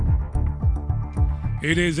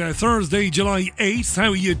It is Thursday, July 8th. How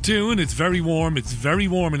are you doing? It's very warm. It's very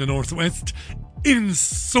warm in the northwest in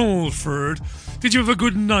Salford. Did you have a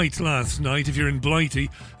good night last night? If you're in Blighty,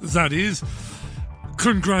 that is.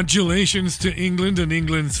 Congratulations to England and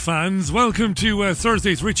England's fans. Welcome to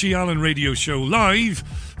Thursday's Richie Allen radio show live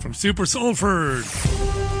from Super Salford.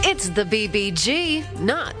 It's the BBG,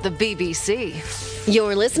 not the BBC.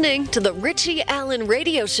 You're listening to the Richie Allen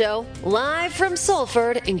radio show live from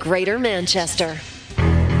Salford in Greater Manchester.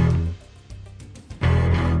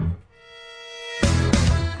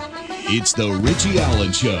 It's the Richie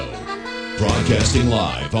Allen Show, broadcasting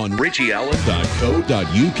live on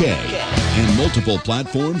richieallen.co.uk and multiple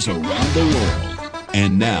platforms around the world.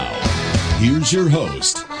 And now, here's your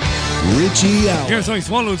host, Richie Allen. Yes, I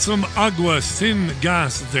swallowed some agua sin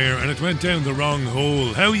gas there and it went down the wrong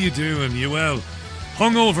hole. How are you doing? You well?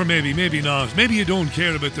 Hungover maybe, maybe not. Maybe you don't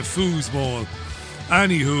care about the foosball.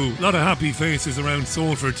 Anywho, a lot of happy faces around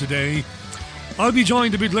Salford today. I'll be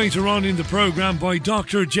joined a bit later on in the programme by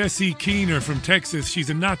Dr. Jessie Keener from Texas. She's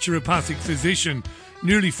a naturopathic physician,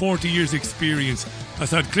 nearly 40 years experience,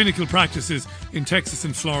 has had clinical practices in Texas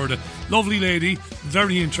and Florida. Lovely lady,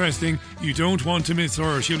 very interesting. You don't want to miss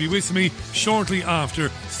her. She'll be with me shortly after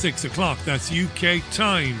 6 o'clock. That's UK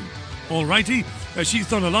time. Alrighty, she's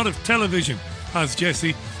done a lot of television, has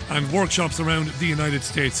Jessie, and workshops around the United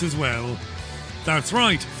States as well. That's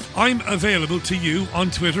right. I'm available to you on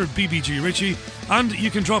Twitter, BBG Richie, and you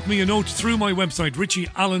can drop me a note through my website,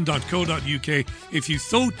 richieallen.co.uk, if you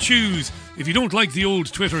so choose. If you don't like the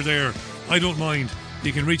old Twitter there, I don't mind.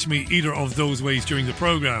 You can reach me either of those ways during the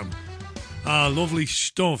programme. Lovely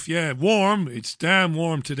stuff. Yeah, warm. It's damn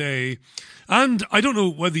warm today. And I don't know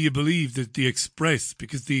whether you believe that the Express,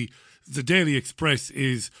 because the Daily Express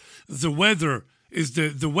is the weather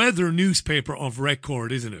newspaper of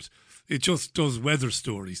record, isn't it? It just does weather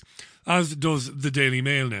stories, as does the Daily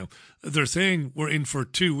Mail now. They're saying we're in for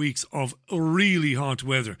 2 weeks of really hot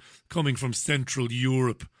weather coming from Central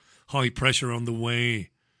Europe. High pressure on the way.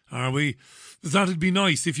 Are we? That'd be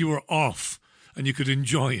nice if you were off and you could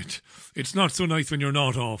enjoy it. It's not so nice when you're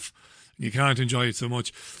not off. You can't enjoy it so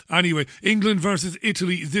much. Anyway, England versus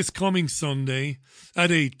Italy this coming Sunday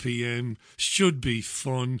at 8 p.m. Should be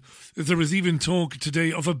fun. There was even talk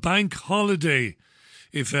today of a bank holiday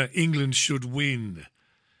if England should win.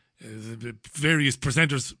 Various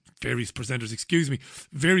politicians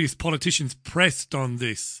pressed on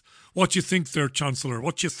this. What you think there, Chancellor?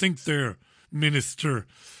 What you think there, Minister?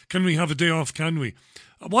 Can we have a day off, can we?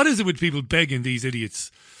 What is it with people begging these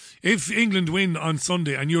idiots? If England win on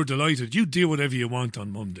Sunday and you're delighted, you do whatever you want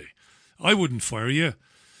on Monday. I wouldn't fire you.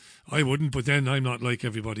 I wouldn't, but then I'm not like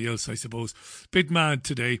everybody else, I suppose. Bit mad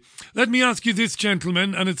today. Let me ask you this,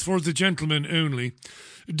 gentlemen, and it's for the gentlemen only.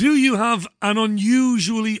 Do you have an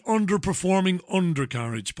unusually underperforming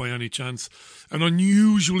undercarriage by any chance? An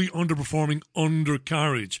unusually underperforming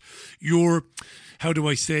undercarriage. How do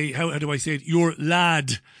I say it? Your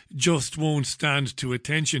lad just won't stand to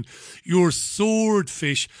attention. Your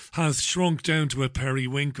swordfish has shrunk down to a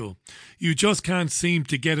periwinkle. You just can't seem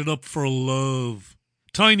to get it up for love.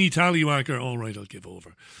 Tiny tallywhacker. All right, I'll give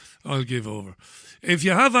over. If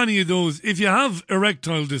you have any of those, if you have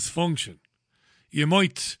erectile dysfunction, you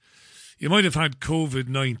might have had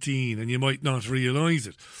COVID-19 and you might not realise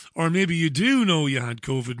it. Or maybe you do know you had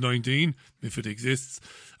COVID-19, if it exists,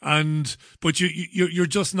 but you're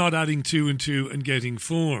just not adding 2 and 2 and getting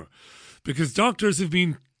 4. Because doctors have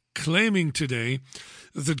been claiming today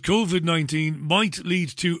that COVID-19 might lead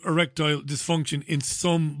to erectile dysfunction in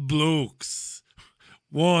some blokes.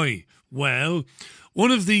 Why? Well,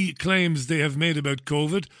 one of the claims they have made about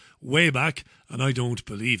COVID way back, and I don't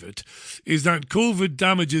believe it, is that COVID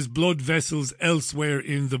damages blood vessels elsewhere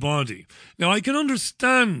in the body. Now, I can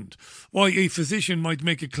understand why a physician might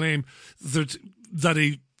make a claim that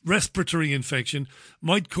a respiratory infection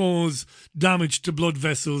might cause damage to blood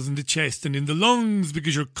vessels in the chest and in the lungs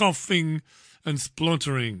because you're coughing and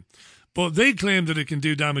spluttering. But they claim that it can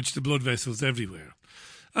do damage to blood vessels everywhere.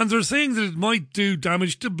 And they're saying that it might do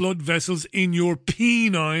damage to blood vessels in your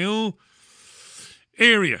penile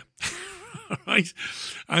area. Right?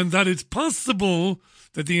 And that it's possible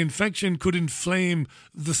that the infection could inflame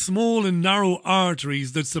the small and narrow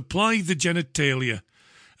arteries that supply the genitalia.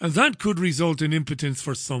 And that could result in impotence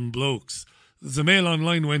for some blokes. The Mail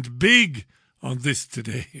Online went big on this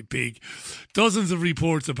today. Big. Dozens of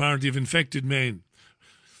reports apparently of infected men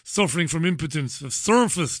suffering from impotence have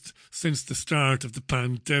surfaced since the start of the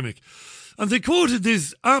pandemic. And they quoted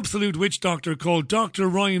this absolute witch doctor called Dr.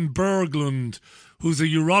 Ryan Berglund, who's a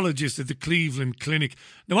urologist at the Cleveland Clinic.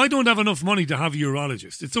 Now, I don't have enough money to have a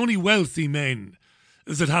urologist. It's only wealthy men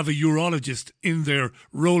that have a urologist in their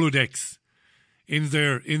Rolodex, in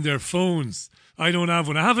their phones. I don't have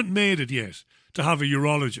one. I haven't made it yet to have a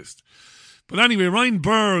urologist. But anyway, Ryan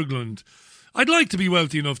Berglund, I'd like to be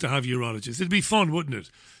wealthy enough to have a urologist. It'd be fun, wouldn't it?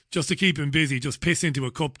 Just to keep him busy, just piss into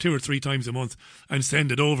a cup 2 or 3 times a month and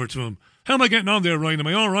send it over to him. How am I getting on there, Ryan? Am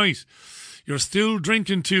I all right? You're still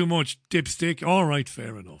drinking too much, dipstick. All right,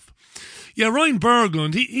 fair enough. Yeah, Ryan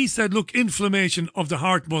Berglund, he said, look, inflammation of the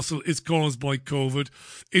heart muscle is caused by COVID.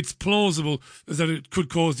 It's plausible that it could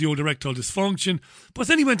cause the old erectile dysfunction. But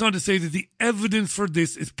then he went on to say that the evidence for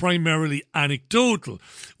this is primarily anecdotal,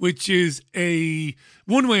 which is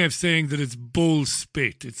one way of saying that it's bull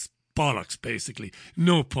spit. It's bollocks, basically.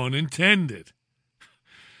 No pun intended.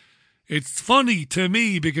 It's funny to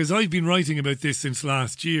me because I've been writing about this since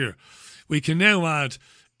last year. We can now add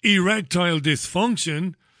erectile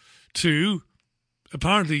dysfunction to,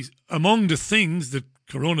 apparently, among the things that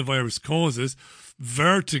coronavirus causes,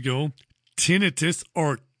 vertigo, tinnitus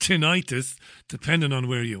or tinnitus, depending on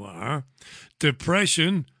where you are,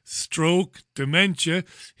 depression, stroke, dementia,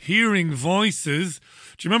 hearing voices.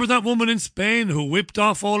 Do you remember that woman in Spain who whipped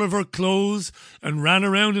off all of her clothes and ran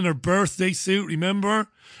around in her birthday suit, remember?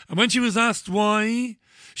 And when she was asked why,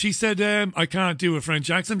 she said, I can't do a French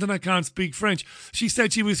accent and I can't speak French. She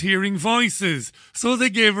said she was hearing voices. So they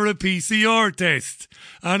gave her a PCR test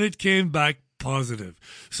and it came back positive.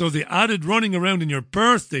 So they added running around in your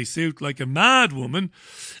birthday suit like a mad woman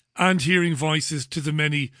and hearing voices to the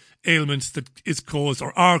many ailments that is caused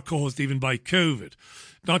or are caused even by COVID.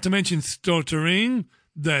 Not to mention stuttering,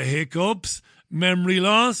 the hiccups, memory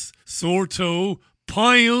loss, sore toe,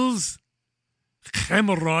 piles,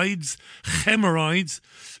 hemorrhoids,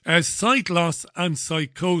 sight loss and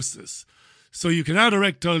psychosis. So you can add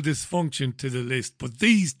erectile dysfunction to the list. But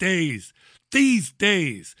these days,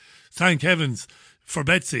 thank heavens for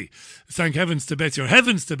Betsy. Thank heavens to Betsy, or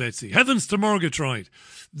heavens to Betsy, heavens to Murgatroyd.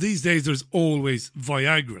 These days there's always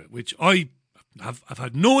Viagra, which I've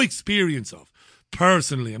had no experience of.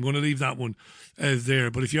 Personally, I'm going to leave that one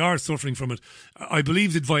there. But if you are suffering from it, I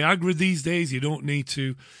believe that Viagra these days, you don't need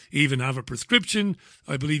to even have a prescription.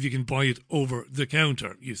 I believe you can buy it over the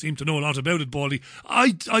counter. You seem to know a lot about it, Baldy.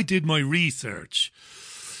 I did my research.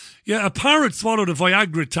 Yeah, a parrot swallowed a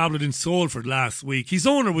Viagra tablet in Salford last week. His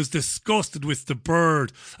owner was disgusted with the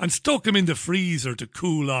bird and stuck him in the freezer to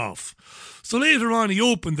cool off. So later on he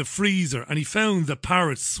opened the freezer and he found the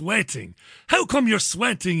parrot sweating. "How come you're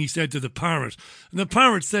sweating?" he said to the parrot. And the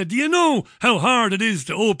parrot said, "Do you know how hard it is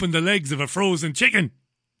to open the legs of a frozen chicken?"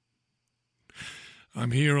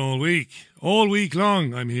 I'm here all week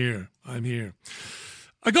long. I'm here.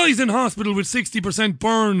 A guy's in hospital with 60%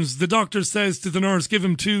 burns. The doctor says to the nurse, "Give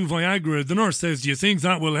him 2 Viagra. The nurse says, "Do you think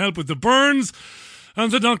that will help with the burns?"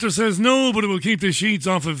 And the doctor says, "No, but it will keep the sheets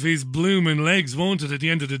off of his blooming legs, won't it, at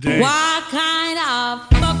the end of the day?" What kind of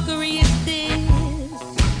fuckery is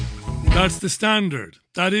this? That's the standard.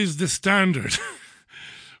 That is the standard.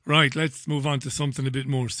 Right, let's move on to something a bit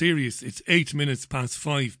more serious. It's 8 minutes past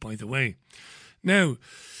 5, by the way. Now,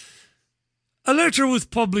 a letter was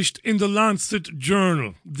published in the Lancet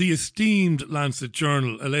Journal, the esteemed Lancet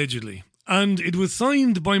Journal, allegedly, and it was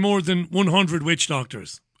signed by more than 100 witch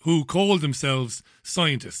doctors who call themselves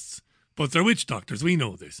scientists. But they're witch doctors, we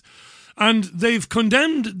know this. And they've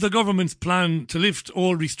condemned the government's plan to lift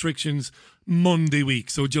all restrictions Monday week,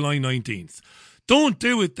 so July 19th. "Don't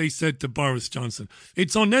do it," they said to Boris Johnson.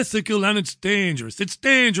 "It's unethical and it's dangerous. It's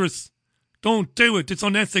dangerous. Don't do it. It's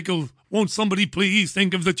unethical. Won't somebody please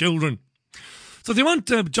think of the children?" So they want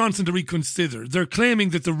Johnson to reconsider. They're claiming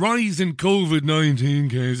that the rise in COVID-19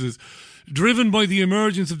 cases, driven by the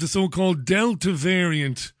emergence of the so-called Delta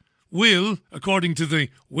variant, will, according to the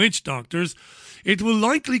witch doctors, it will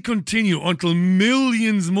likely continue until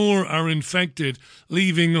millions more are infected,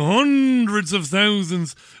 leaving hundreds of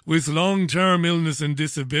thousands with long-term illness and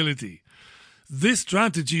disability. This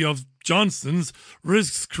strategy of Johnson's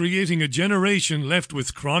risks creating a generation left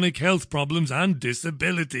with chronic health problems and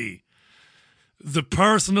disability, the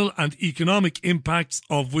personal and economic impacts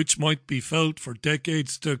of which might be felt for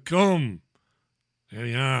decades to come. There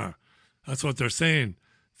you are. That's what they're saying,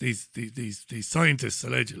 these scientists,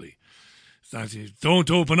 allegedly. That you don't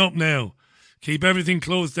open up now. Keep everything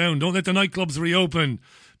closed down. Don't let the nightclubs reopen,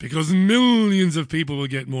 because millions of people will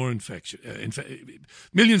get more infection.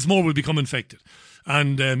 Millions more will become infected.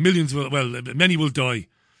 And many will die.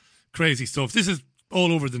 Crazy stuff. This is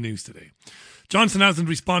all over the news today. Johnson hasn't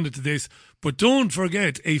responded to this, but don't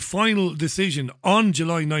forget, a final decision on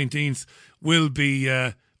July 19th will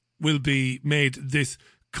be made this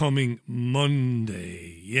coming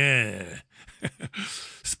Monday. Yeah.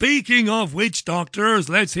 Speaking of witch doctors,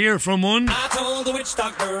 let's hear from one. I told the witch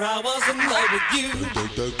doctor I was in love with you.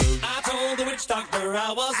 I told the witch doctor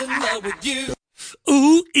I was in love with you.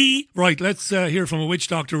 Ooh-ee. Right, let's hear from a witch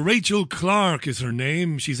doctor. Rachel Clark is her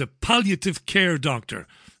name. She's a palliative care doctor.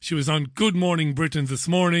 She was on Good Morning Britain this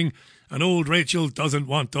morning, and old Rachel doesn't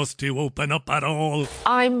want us to open up at all.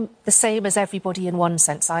 I'm the same as everybody in one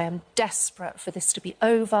sense. I am desperate for this to be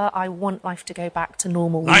over. I want life to go back to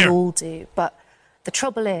normal. Liar. We all do. But the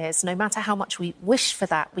trouble is, no matter how much we wish for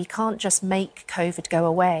that, we can't just make COVID go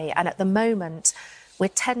away. And at the moment, we're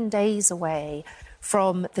 10 days away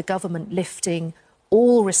from the government lifting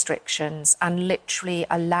all restrictions and literally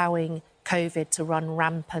allowing COVID to run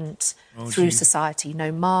rampant through society.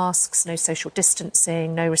 No masks, no social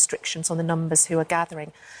distancing, no restrictions on the numbers who are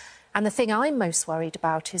gathering. And the thing I'm most worried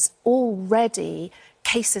about is already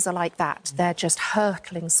cases are like that. They're just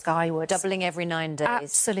hurtling skyward. Doubling every 9 days.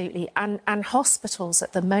 Absolutely. And hospitals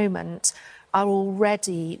at the moment are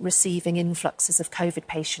already receiving influxes of COVID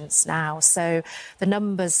patients now. So the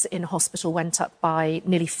numbers in hospital went up by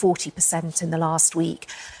nearly 40% in the last week.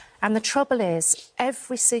 And the trouble is,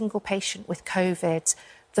 every single patient with COVID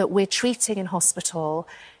that we're treating in hospital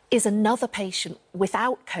is another patient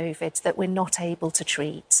without COVID that we're not able to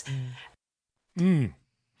treat. And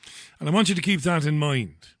I want you to keep that in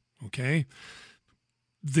mind, okay?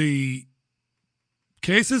 The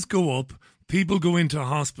cases go up, people go into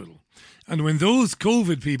hospital. And when those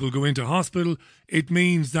COVID people go into hospital, it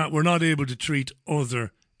means that we're not able to treat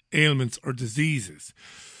other ailments or diseases.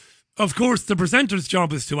 Of course, the presenter's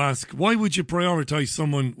job is to ask, why would you prioritise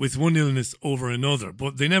someone with one illness over another?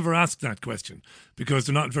 But they never ask that question because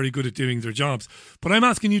they're not very good at doing their jobs. But I'm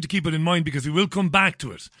asking you to keep it in mind because we will come back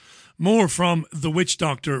to it. More from the witch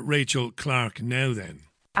doctor, Rachel Clark, now then.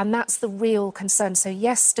 And that's the real concern. So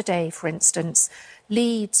yesterday, for instance,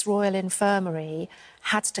 Leeds Royal Infirmary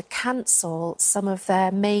had to cancel some of their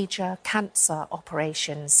major cancer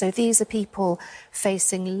operations. So these are people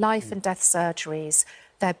facing life and death surgeries.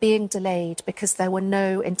 They're being delayed because there were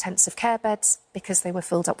no intensive care beds because they were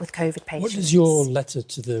filled up with COVID patients. What does your letter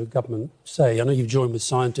to the government say? I know you've joined with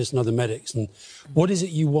scientists and other medics. And what is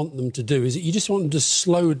it you want them to do? Is it you just want them to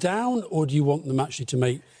slow down, or do you want them actually to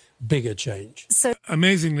make bigger change? So,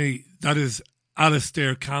 amazingly, that is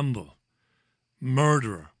Alastair Campbell,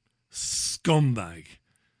 murderer, scumbag,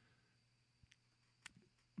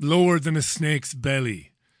 lower than a snake's belly,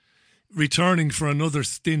 returning for another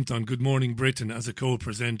stint on Good Morning Britain as a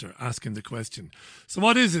co-presenter, asking the question. So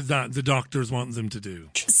what is it that the doctors want them to do?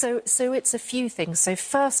 So it's a few things. So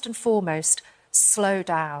first and foremost, slow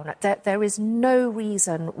down. There is no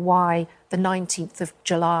reason why the 19th of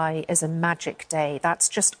July is a magic day. That's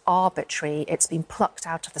just arbitrary. It's been plucked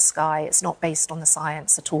out of the sky. It's not based on the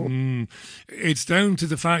science at all. It's down to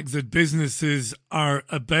the fact that businesses are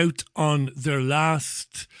about on their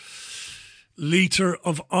last litre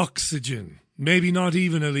of oxygen. Maybe not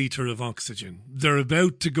even a litre of oxygen. They're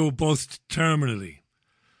about to go bust terminally.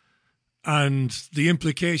 And the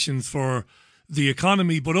implications for the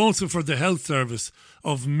economy, but also for the health service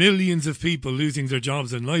of millions of people losing their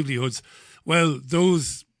jobs and livelihoods, well,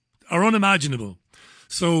 those are unimaginable.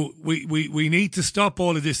 So we need to stop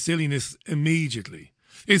all of this silliness immediately,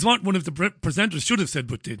 is what one of the presenters should have said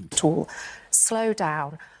but didn't. At all. Slow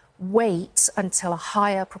down. Wait until a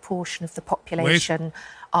higher proportion of the population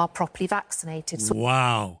are properly vaccinated. So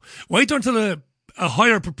wow. Wait until a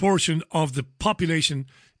higher proportion of the population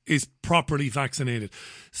is properly vaccinated.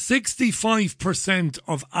 65%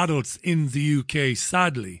 of adults in the UK,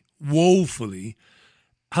 sadly, woefully,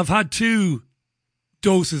 have had 2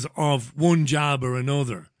 doses of one jab or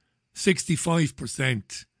another.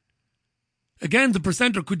 65%. Again, the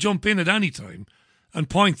presenter could jump in at any time and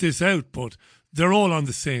point this out, but they're all on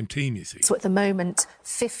the same team, you see. So at the moment,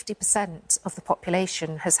 50% of the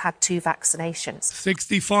population has had 2 vaccinations.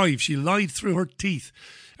 65. She lied through her teeth.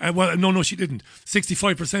 Well, no, she didn't.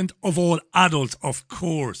 65% of all adults, of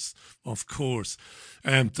course.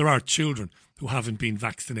 There are children who haven't been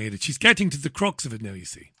vaccinated. She's getting to the crux of it now, you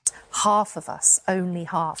see. Half of us, only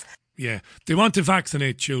half. Yeah, they want to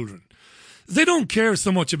vaccinate children. They don't care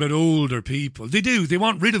so much about older people. They do. They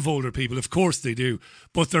want rid of older people. Of course they do.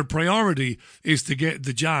 But their priority is to get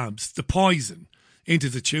the jabs, the poison, into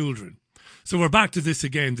the children. So we're back to this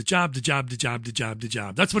again. The jab.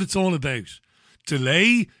 That's what it's all about.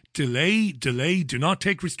 Delay. Do not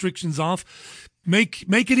take restrictions off. Make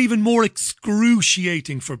it even more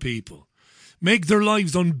excruciating for people. Make their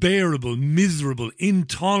lives unbearable, miserable,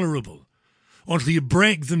 intolerable, until you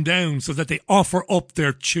break them down so that they offer up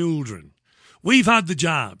their children. We've had the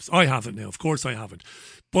jabs. I haven't now. Of course I haven't.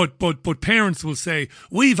 But parents will say,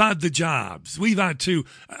 we've had the jabs. We've had to.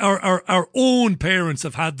 Our own parents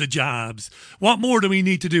have had the jabs. What more do we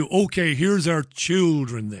need to do? Okay, here's our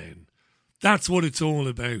children then. That's what it's all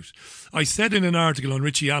about. I said in an article on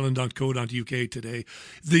richieallen.co.uk today,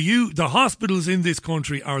 the hospitals in this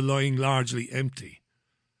country are lying largely empty.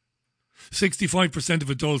 65% of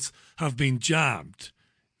adults have been jabbed.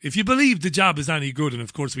 If you believe the jab is any good, and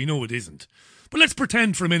of course we know it isn't, but let's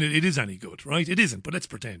pretend for a minute it is any good, right? It isn't, but let's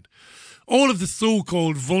pretend. All of the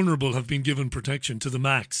so-called vulnerable have been given protection to the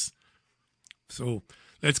max. So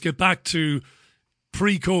let's get back to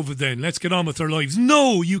pre-COVID then. Let's get on with our lives.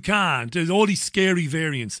 No, you can't. There's all these scary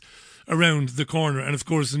variants around the corner. And of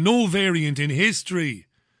course, no variant in history.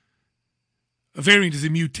 A variant is a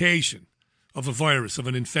mutation of a virus, of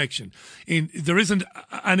an infection. There isn't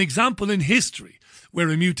an example in history where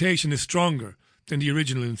a mutation is stronger than the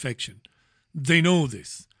original infection. They know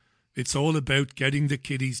this. It's all about getting the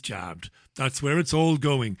kiddies jabbed. That's where it's all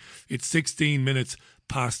going. It's 16 minutes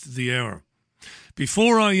past the hour.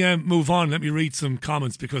 Before I move on, let me read some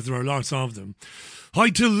comments because there are lots of them. Hi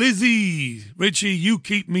to Lizzie. Richie, you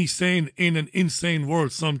keep me sane in an insane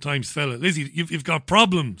world sometimes, fella. Lizzie, you've got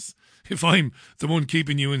problems if I'm the one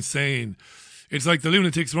keeping you insane. It's like the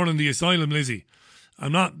lunatics running the asylum, Lizzie.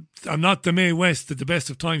 I'm not the Mae West at the best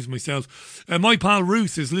of times myself. My pal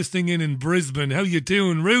Ruth is listening in Brisbane. How you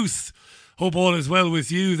doing, Ruth? Hope all is well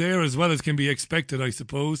with you there, as well as can be expected, I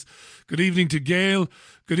suppose. Good evening to Gail.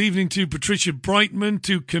 Good evening to Patricia Brightman,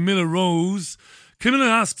 to Camilla Rose. Camilla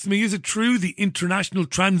asks me, is it true the International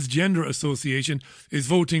Transgender Association is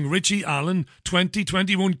voting Richie Allen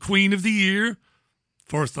 2021 Queen of the Year?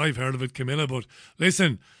 First I've heard of it, Camilla, but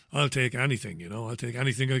listen, I'll take anything, I'll take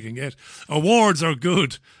anything I can get. Awards are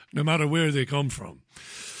good, no matter where they come from.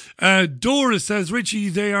 Dora says, Richie,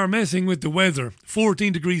 they are messing with the weather.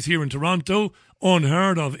 14 degrees here in Toronto,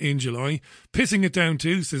 unheard of in July. Pissing it down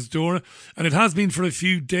too, says Dora, and it has been for a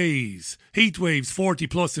few days. Heat waves 40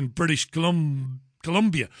 plus in British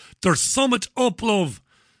Columbia. There's summit up, love,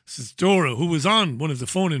 says Dora, who was on one of the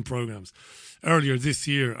phone-in programmes earlier this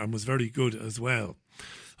year and was very good as well.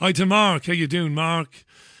 Hi to Mark. How you doing, Mark?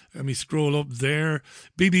 Let me scroll up there.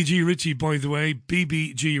 BBG Richie, by the way.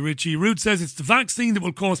 BBG Richie. Ruth says it's the vaccine that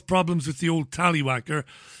will cause problems with the old tallywhacker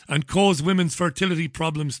and cause women's fertility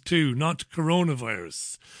problems too, not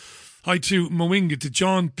coronavirus. Hi to Moinga, to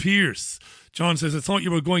John Pierce. John says, I thought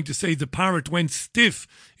you were going to say the parrot went stiff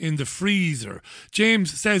in the freezer.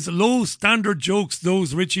 James says, low standard jokes,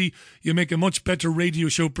 those, Richie. You make a much better radio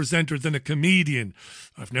show presenter than a comedian.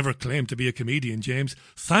 I've never claimed to be a comedian, James.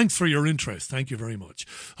 Thanks for your interest. Thank you very much.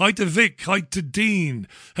 Hi to Vic. Hi to Dean.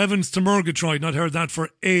 Heavens to Murgatroyd. Not heard that for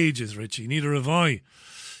ages, Richie. Neither have I.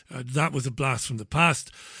 That was a blast from the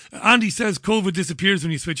past. Andy says COVID disappears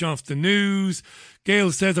when you switch off the news.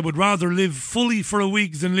 Gail says, I would rather live fully for a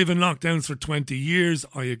week than live in lockdowns for 20 years.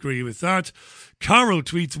 I agree with that. Carol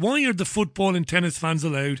tweets, why are the football and tennis fans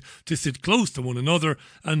allowed to sit close to one another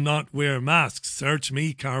and not wear masks? Search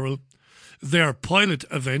me, Carol. They're pilot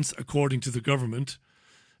events, according to the government.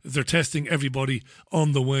 They're testing everybody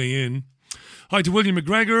on the way in. Hi to William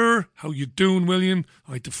McGregor. How you doing, William?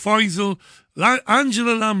 Hi to Faisal.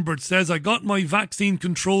 Angela Lambert says, I got my vaccine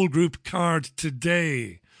control group card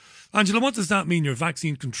today. Angela, what does that mean, your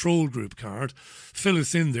vaccine control group card? Fill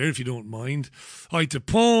us in there if you don't mind. Hi to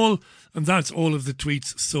Paul. And that's all of the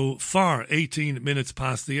tweets so far. 18 minutes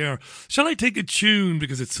past the hour. Shall I take a tune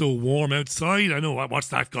because it's so warm outside? I know, what's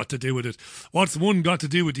that got to do with it? What's one got to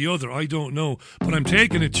do with the other? I don't know. But I'm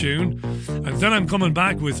taking a tune. And then I'm coming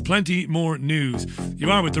back with plenty more news.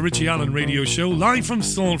 You are with the Richie Allen Radio Show, live from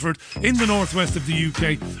Salford in the northwest of the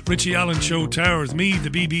UK. Richie Allen Show Towers, me, the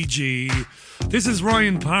BBG. This is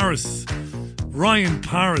Ryan Paris. Ryan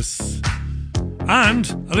Paris. And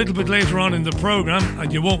a little bit later on in the programme,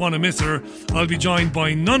 and you won't want to miss her, I'll be joined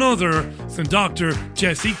by none other than Dr.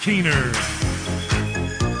 Jessie Keener.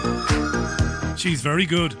 She's very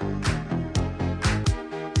good.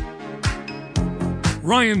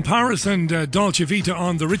 Ryan Paris and Dolce Vita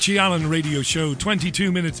on the Richie Allen Radio Show,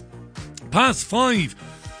 22 minutes past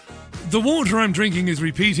 5. The water I'm drinking is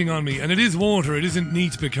repeating on me, and it is water, it isn't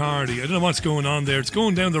neat Bacardi. I don't know what's going on there. It's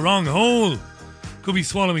going down the wrong hole. Could be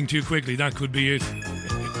swallowing too quickly, that could be it.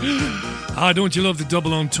 Don't you love the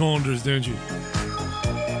double entendres, don't you?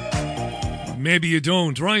 Maybe you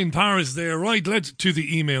don't. Ryan Paris there. Right, let's to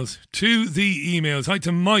the emails. Hi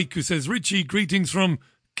to Mike, who says, Richie, greetings from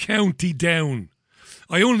County Down.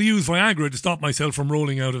 I only use Viagra to stop myself from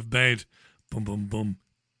rolling out of bed. Bum, bum, bum.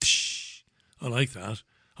 Tsh. I like that.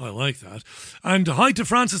 I like that. And hi to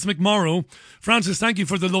Francis McMorrow. Francis, thank you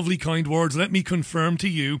for the lovely, kind words. Let me confirm to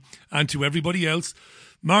you and to everybody else,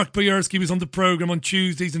 Mark Boyerski was on the programme on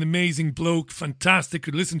Tuesday. He's an amazing bloke, fantastic.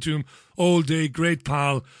 Could listen to him all day, great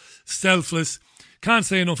pal, selfless. Can't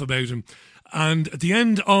say enough about him. And at the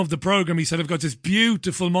end of the programme, he said, I've got this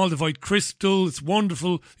beautiful Moldavite crystal. It's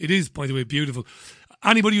wonderful. It is, by the way, beautiful.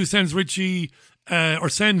 Anybody who sends Richie or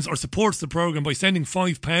supports the programme by sending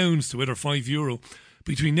 £5 to it or €5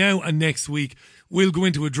 between now and next week, we'll go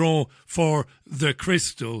into a draw for the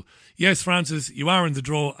crystal. Yes, Francis, you are in the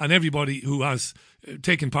draw, and everybody who has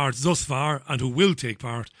taken part thus far and who will take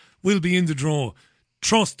part will be in the draw.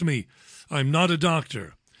 Trust me, I'm not a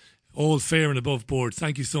doctor. All fair and above board.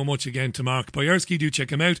 Thank you so much again to Mark Boyerski. Do check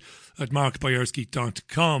him out at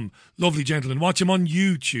markboyerski.com. Lovely gentleman. Watch him on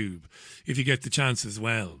YouTube if you get the chance as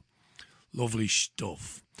well. Lovely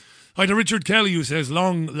stuff. Hi to Richard Kelly, who says,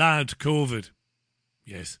 long lad COVID.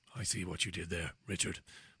 Yes, I see what you did there, Richard.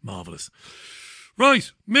 Marvellous. Right,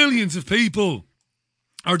 millions of people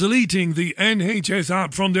are deleting the NHS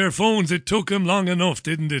app from their phones. It took them long enough,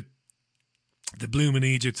 didn't it? The bloomin'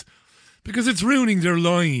 Egypts. Because it's ruining their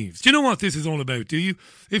lives. Do you know what this is all about, do you?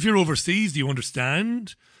 If you're overseas, do you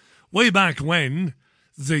understand? Way back when,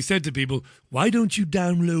 they said to people, why don't you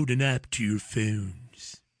download an app to your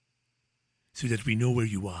phones so that we know where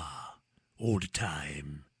you are all the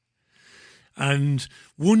time? And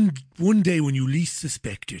one day when you least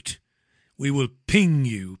suspect it, we will ping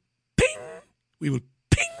you. Ping! We will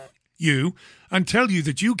ping you and tell you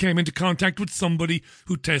that you came into contact with somebody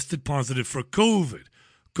who tested positive for COVID.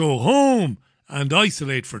 Go home and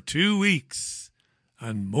isolate for 2 weeks.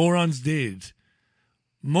 And morons did.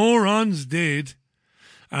 Morons did.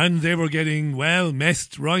 And they were getting, well,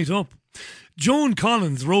 messed right up. Joan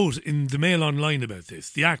Collins wrote in the Mail Online about this.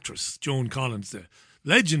 The actress, Joan Collins, the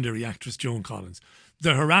legendary actress Joan Collins,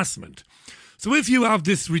 the harassment. So if you have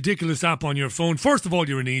this ridiculous app on your phone, first of all,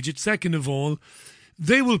 you're in Egypt. Second of all,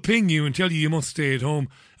 they will ping you and tell you must stay at home.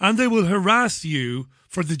 And they will harass you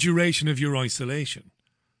for the duration of your isolation.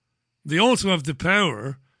 They also have the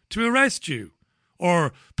power to arrest you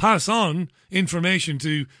or pass on information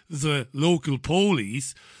to the local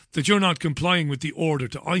police that you're not complying with the order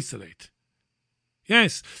to isolate.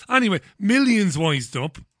 Yes. Anyway, millions wised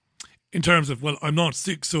up in terms of, well, I'm not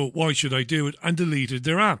sick, so why should I do it? And deleted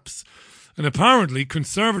their apps. And apparently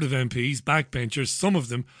Conservative MPs, backbenchers, some of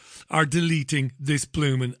them, are deleting this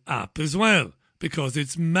bloomin' app as well because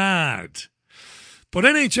it's mad. But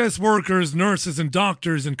NHS workers, nurses and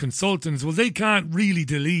doctors and consultants, well, they can't really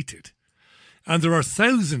delete it. And there are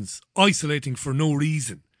thousands isolating for no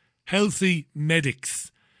reason. Healthy medics,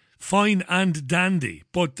 fine and dandy,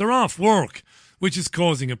 but they're off work, which is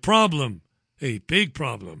causing a problem. A big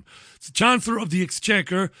problem. The Chancellor of the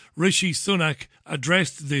Exchequer, Rishi Sunak,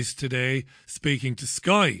 addressed this today, speaking to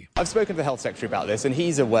Sky. I've spoken to the Health Secretary about this, and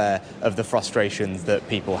he's aware of the frustrations that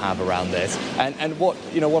people have around this. And what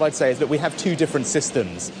I'd say is that we have two different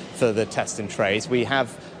systems for the test and trace. We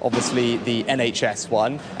have obviously the NHS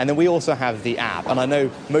one, and then we also have the app. And I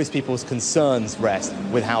know most people's concerns rest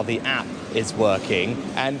with how the app is working,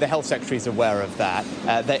 and the Health Secretary is aware of that.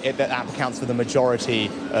 The app accounts for the majority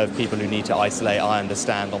of people who need to isolate, I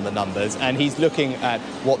understand, on the numbers, and he's looking at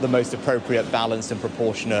what the most appropriate, balanced and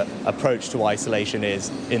proportionate approach to isolation is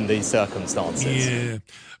in these circumstances. Yeah.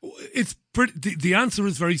 It's the answer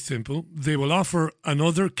is very simple. They will offer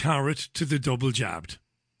another carrot to the double jabbed.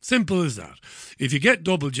 Simple as that. If you get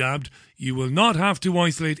double jabbed, you will not have to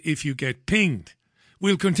isolate if you get pinged.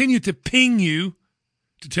 We'll continue to ping you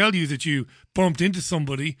to tell you that you bumped into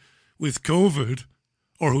somebody with COVID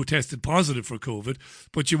or who tested positive for COVID,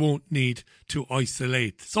 but you won't need to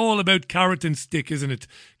isolate. It's all about carrot and stick, isn't it?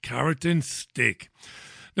 Carrot and stick.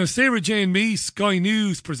 Now, Sarah Jane Mee, Sky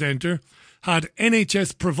News presenter, had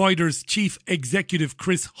NHS Providers Chief Executive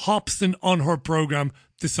Chris Hobson on her programme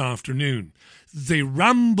this afternoon. They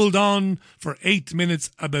rambled on for 8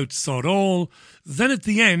 minutes about sod all. Then at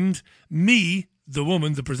the end, Mee, the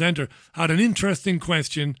woman, the presenter, had an interesting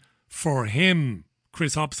question for him,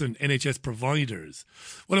 Chris Hobson, NHS Providers.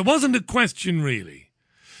 Well, it wasn't a question, really.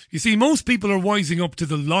 You see, most people are wising up to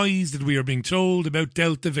the lies that we are being told about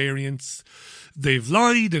Delta variants. They've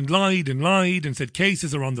lied and lied and lied and said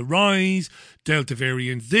cases are on the rise, Delta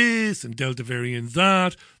variant this and Delta variant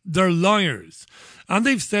that. They're liars. And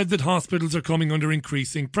they've said that hospitals are coming under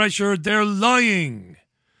increasing pressure. They're lying.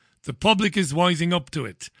 The public is wising up to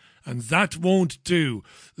it. And that won't do.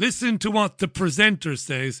 Listen to what the presenter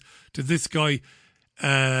says to this guy,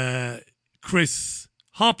 Chris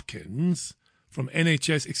Hopson from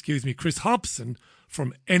NHS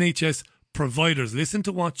providers. Listen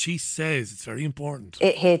to what she says. It's very important.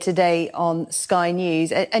 It here today on Sky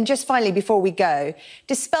News. And just finally, before we go,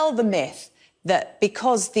 dispel the myth that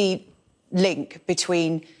because the link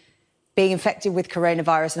between being infected with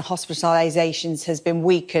coronavirus and hospitalisations has been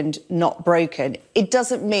weakened, not broken, it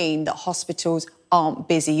doesn't mean that hospitals aren't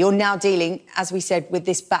busy. You're now dealing, as we said, with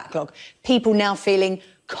this backlog. People now feeling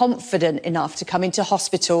confident enough to come into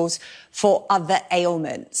hospitals for other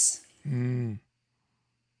ailments.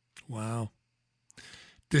 Wow.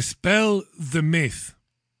 Dispel the myth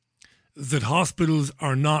that hospitals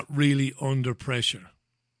are not really under pressure.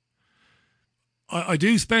 I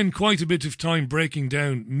do spend quite a bit of time breaking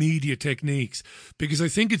down media techniques because I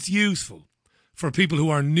think it's useful for people who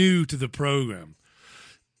are new to the programme.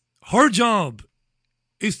 Her job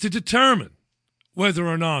is to determine whether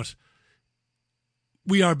or not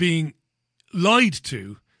we are being lied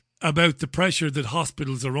to about the pressure that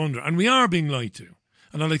hospitals are under. And we are being lied to.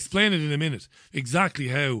 And I'll explain it in a minute, exactly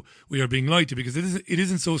how we are being lied to, because it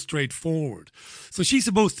isn't so straightforward. So she's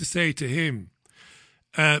supposed to say to him,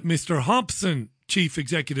 Mr. Hobson, Chief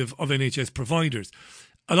Executive of NHS Providers,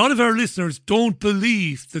 a lot of our listeners don't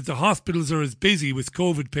believe that the hospitals are as busy with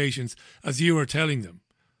COVID patients as you are telling them.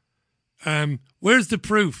 Where's the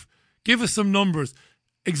proof? Give us some numbers.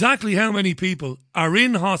 Exactly how many people are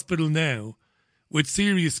in hospital now with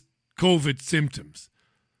serious COVID symptoms?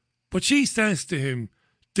 But she says to him,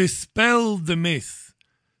 dispel the myth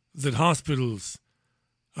that hospitals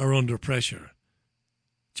are under pressure.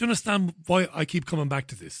 Do you understand why I keep coming back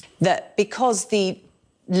to this? That because the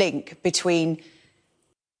link between...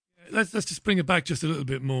 Let's just bring it back just a little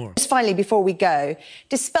bit more. Just finally, before we go,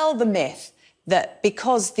 dispel the myth that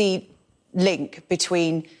because the link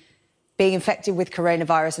between being infected with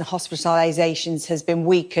coronavirus and hospitalisations has been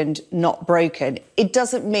weakened, not broken, it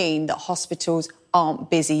doesn't mean that hospitals aren't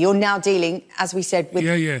busy. You're now dealing, as we said, with...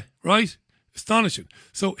 Yeah, right? Astonishing.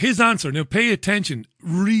 So his answer, now pay attention,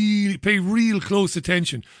 pay real close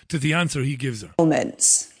attention to the answer he gives her.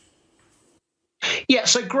 Moments. Yeah,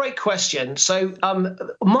 so great question. So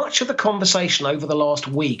much of the conversation over the last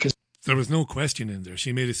week has... There was no question in there.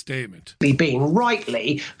 She made a statement. Being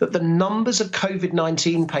rightly that the numbers of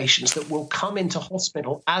COVID-19 patients that will come into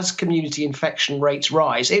hospital as community infection rates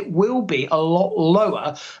rise, it will be a lot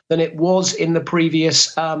lower than it was in the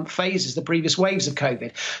previous phases, the previous waves of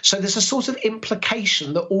COVID. So there's a sort of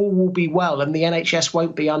implication that all will be well and the NHS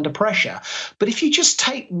won't be under pressure. But if you just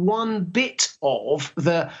take one bit of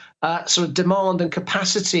the sort of demand and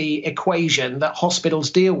capacity equation that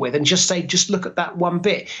hospitals deal with and just say, just look at that one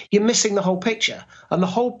bit, you're missing the whole picture. And the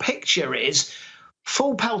whole picture is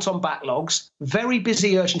full pelt on backlogs, very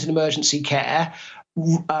busy urgent and emergency care,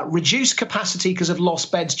 reduced capacity because of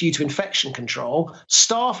lost beds due to infection control,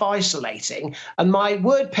 staff isolating. And my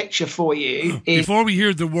word picture for you is... Before we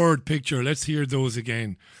hear the word picture, let's hear those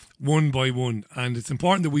again, one by one. And it's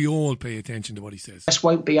important that we all pay attention to what he says. This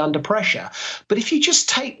won't be under pressure. But if you just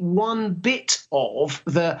take one bit of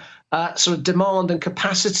the sort of demand and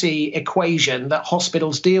capacity equation that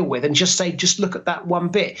hospitals deal with and just say, just look at that one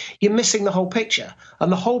bit, you're missing the whole picture.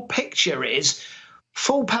 And the whole picture is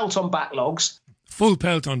full pelt on backlogs. Full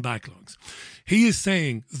pelt on backlogs. He is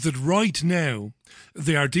saying that right now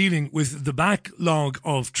they are dealing with the backlog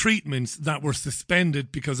of treatments that were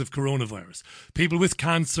suspended because of coronavirus. People with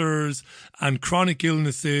cancers and chronic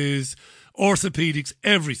illnesses, orthopedics,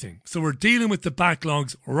 everything. So we're dealing with the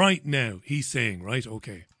backlogs right now, he's saying, right?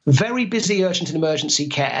 Okay. Very busy urgent and emergency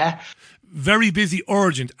care. Very busy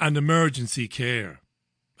urgent and emergency care.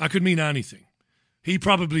 That could mean anything. He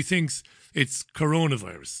probably thinks it's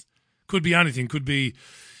coronavirus. Could be anything.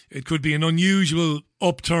 It could be an unusual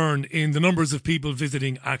upturn in the numbers of people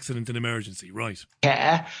visiting accident and emergency, right?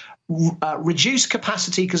 Care, reduced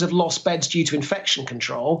capacity because of lost beds due to infection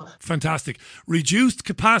control. Fantastic. Reduced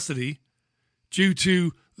capacity due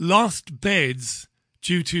to lost beds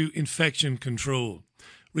due to infection control.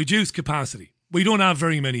 Reduced capacity. We don't have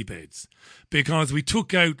very many beds because we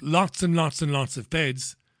took out lots and lots and lots of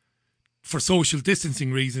beds for social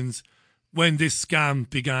distancing reasons when this scam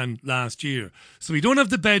began last year. So we don't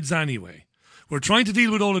have the beds anyway. We're trying to deal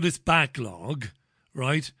with all of this backlog,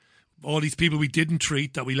 right? All these people we didn't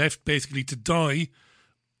treat that we left basically to die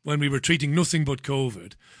when we were treating nothing but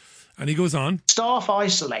COVID. And he goes on. Staff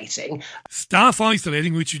isolating. Staff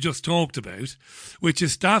isolating, which you just talked about, which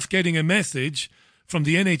is staff getting a message from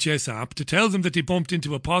the NHS app to tell them that they bumped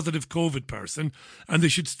into a positive COVID person and they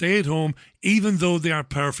should stay at home even though they are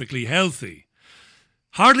perfectly healthy.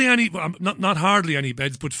 Hardly any, not hardly any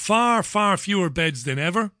beds, but far, far fewer beds than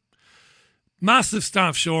ever. Massive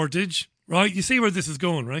staff shortage, right? You see where this is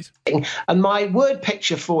going, right? And my word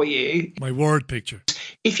picture for you... My word picture.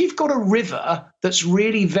 if you've got a river that's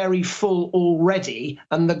really very full already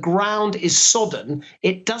and the ground is sodden,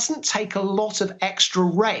 it doesn't take a lot of extra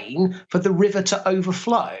rain for the river to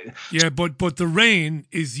overflow. Yeah, but the rain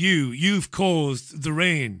is you. You've caused the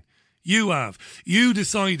rain. You have. You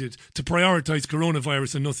decided to prioritise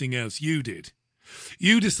coronavirus and nothing else. You did.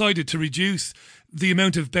 You decided to reduce the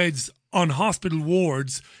amount of beds on hospital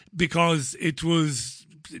wards because it was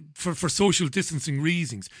for social distancing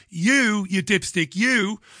reasons. You dipstick,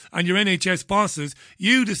 you and your NHS bosses,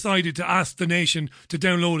 you decided to ask the nation to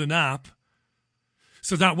download an app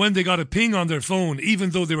so that when they got a ping on their phone,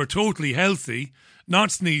 even though they were totally healthy, not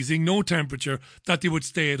sneezing, no temperature, that they would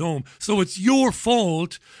stay at home. So it's your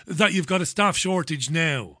fault that you've got a staff shortage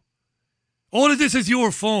now. All of this is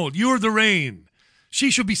your fault. You're the rain.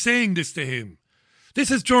 She should be saying this to him. This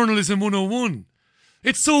is journalism 101.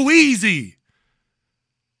 It's so easy.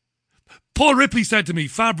 Paul Ripley said to me,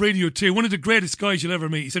 Fab Radio 2, one of the greatest guys you'll ever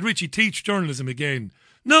meet. He said, Richie, teach journalism again.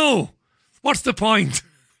 No. What's the point?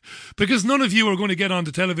 Because none of you are going to get on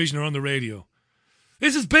the television or on the radio.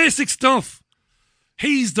 This is basic stuff.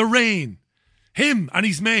 He's the rain. Him and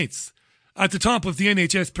his mates at the top of the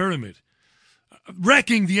NHS pyramid.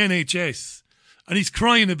 Wrecking the NHS. And he's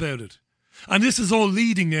crying about it. And this is all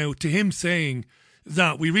leading now to him saying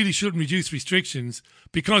that we really shouldn't reduce restrictions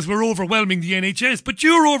because we're overwhelming the NHS, but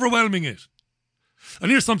you're overwhelming it.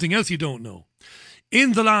 And here's something else you don't know.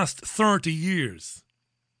 In the last 30 years,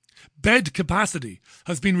 bed capacity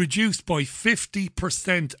has been reduced by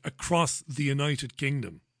 50% across the United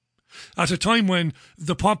Kingdom, at a time when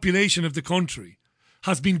the population of the country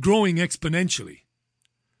has been growing exponentially.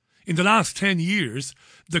 In the last 10 years,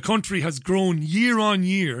 the country has grown year on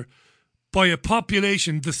year by a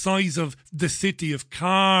population the size of the city of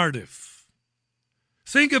Cardiff.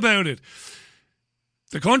 Think about it.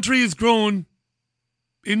 The country has grown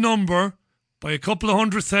in number by a couple of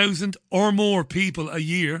 100,000 or more people a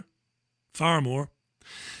year. Far more.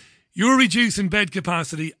 You're reducing bed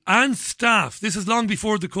capacity and staff. This is long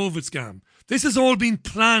before the COVID scam. This has all been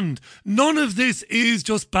planned. None of this is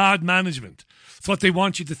just bad management. It's what they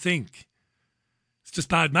want you to think. It's just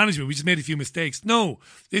bad management. We just made a few mistakes. No,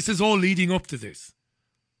 this is all leading up to this.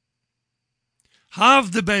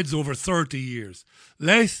 Have the beds over 30 years.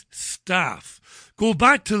 Less staff. Go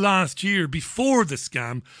back to last year before the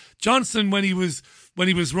scam. Johnson, when he was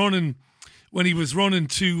running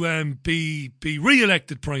to be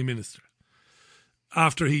re-elected Prime Minister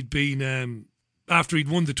after he'd won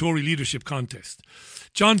the Tory leadership contest,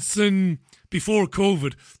 Johnson before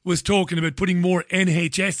COVID was talking about putting more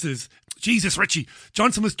NHSs. Jesus, Richie.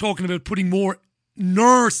 Johnson was talking about putting more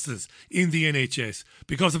nurses in the NHS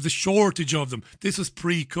because of the shortage of them. This was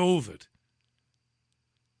pre-COVID.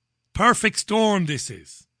 Perfect storm this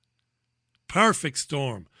is. Perfect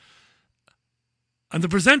storm. And the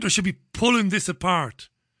presenter should be pulling this apart,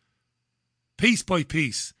 piece by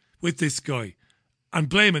piece, with this guy and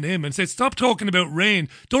blaming him and said, stop talking about rain.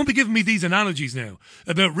 Don't be giving me these analogies now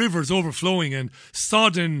about rivers overflowing and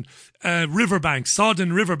sodden riverbanks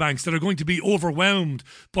that are going to be overwhelmed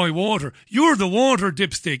by water. You're the water,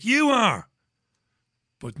 dipstick. You are.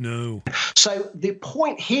 But no. So the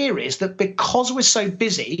point here is that because we're so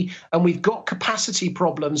busy and we've got capacity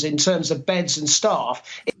problems in terms of beds and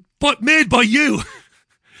staff... But made by you.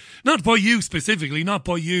 Not by you specifically, not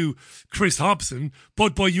by you, Chris Hobson,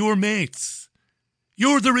 but by your mates.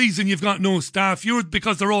 You're the reason you've got no staff.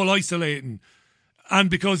 Because they're all isolating.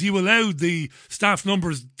 And because you allowed the staff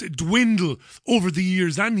numbers to dwindle over the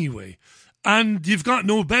years anyway. And you've got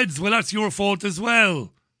no beds. Well, that's your fault as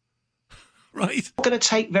well. Right. It's not going to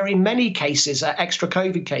take very many cases, extra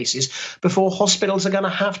COVID cases, before hospitals are going to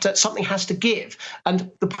have to, something has to give.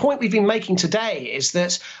 And the point we've been making today is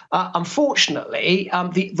that, unfortunately,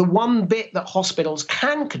 the one bit that hospitals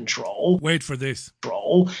can control... Wait for this.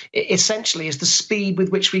 ...essentially is the speed with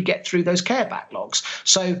which we get through those care backlogs.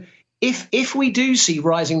 So... If we do see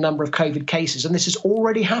rising number of COVID cases, and this is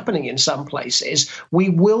already happening in some places, we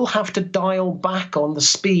will have to dial back on the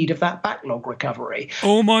speed of that backlog recovery.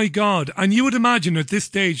 Oh my God. And you would imagine at this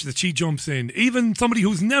stage that she jumps in, even somebody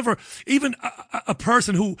who's never, even a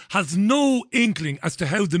person who has no inkling as to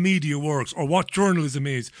how the media works or what journalism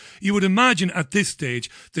is, you would imagine at this stage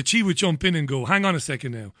that she would jump in and go, hang on a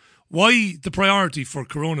second now, why the priority for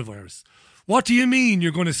coronavirus? What do you mean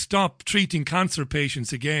you're going to stop treating cancer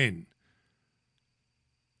patients again?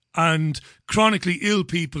 And chronically ill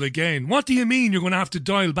people again. What do you mean you're going to have to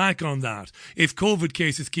dial back on that if COVID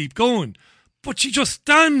cases keep going? But she just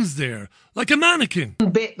stands there like a mannequin.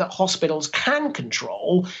 One bit that hospitals can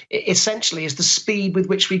control essentially is the speed with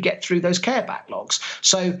which we get through those care backlogs.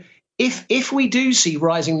 So if we do see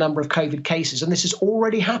rising number of COVID cases, and this is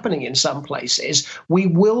already happening in some places, we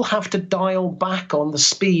will have to dial back on the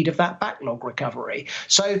speed of that backlog recovery.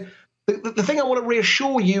 So the thing I want to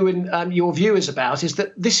reassure you and your viewers about is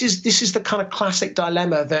that this is the kind of classic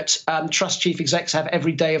dilemma that trust chief execs have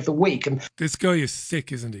every day of the week. And this guy is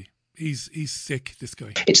sick, isn't he? He's sick, this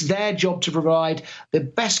guy. It's their job to provide the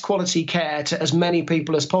best quality care to as many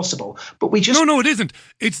people as possible. But we just... No, it isn't.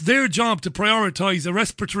 It's their job to prioritise a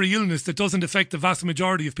respiratory illness that doesn't affect the vast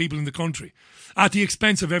majority of people in the country at the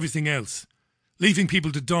expense of everything else, leaving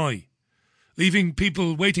people to die, leaving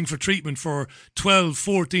people waiting for treatment for 12,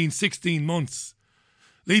 14, 16 months,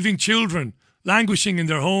 leaving children languishing in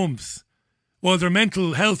their homes while their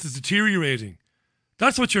mental health is deteriorating.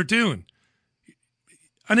 That's what you're doing.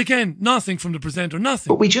 And again, nothing from the presenter, nothing.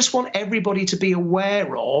 But we just want everybody to be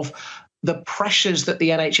aware of the pressures that the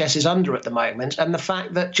NHS is under at the moment, and the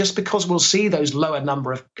fact that just because we'll see those lower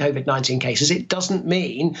number of COVID-19 cases, it doesn't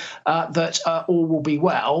mean that all will be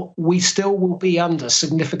well. We still will be under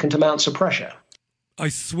significant amounts of pressure. I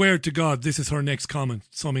swear to God, this is her next comment,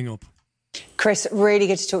 summing up. Chris, really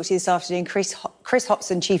good to talk to you this afternoon. Chris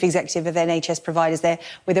Hopson, Chief Executive of NHS Providers, there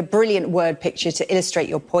with a brilliant word picture to illustrate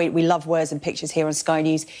your point. We love words and pictures here on Sky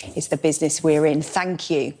News. It's the business we're in. Thank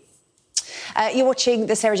you. You're watching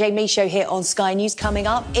the Sarah J. Mee Show here on Sky News. Coming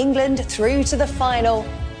up, England through to the final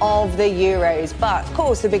of the Euros. But, of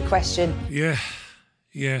course, the big question...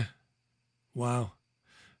 Yeah. Wow.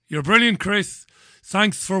 You're brilliant, Chris.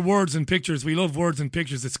 Thanks for words and pictures. We love words and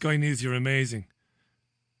pictures at Sky News. You're amazing.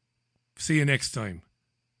 See you next time.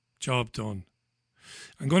 Job done.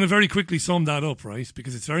 I'm going to very quickly sum that up, right?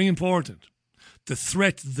 Because it's very important. The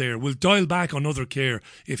threat there will dial back on other care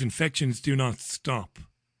if infections do not stop.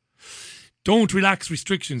 Don't relax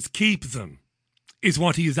restrictions. Keep them, is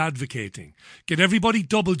what he is advocating. Get everybody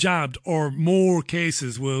double jabbed or more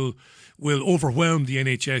cases will overwhelm the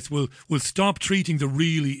NHS, will stop treating the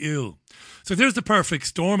really ill. So there's the perfect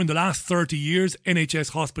storm. In the last 30 years,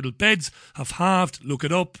 NHS hospital beds have halved. Look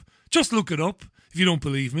it up. Just look it up if you don't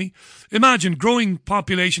believe me. Imagine growing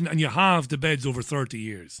population and you halve the beds over 30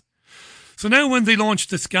 years. So now when they launched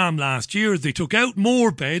the scam last year, they took out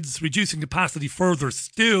more beds, reducing capacity further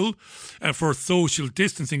still for social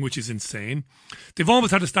distancing, which is insane. They've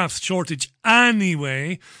always had a staff shortage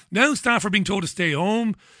anyway. Now staff are being told to stay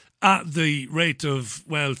home at the rate of,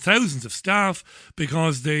 well, thousands of staff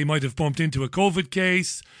because they might have bumped into a COVID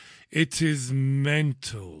case. It is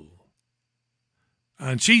mental.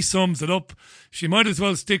 And she sums it up. She might as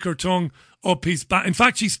well stick her tongue up his back. In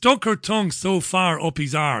fact, she stuck her tongue so far up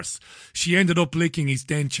his arse, she ended up licking his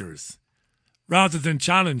dentures rather than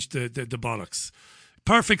challenge the bollocks.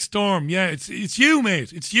 Perfect storm. Yeah, it's you,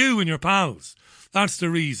 mate. It's you and your pals. That's the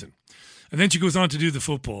reason. And then she goes on to do the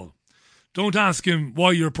football. Don't ask him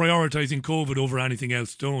why you're prioritising COVID over anything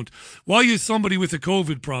else. Don't. Why is somebody with a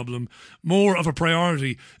COVID problem more of a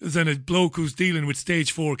priority than a bloke who's dealing with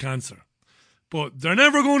stage 4 cancer? But they're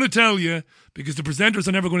never going to tell you because the presenters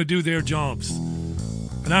are never going to do their jobs.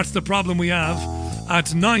 And that's the problem we have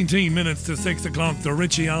at 19 minutes to 6 o'clock. The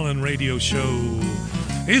Richie Allen Radio Show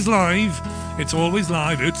is live. It's always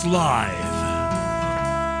live. It's live.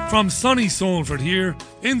 From sunny Salford here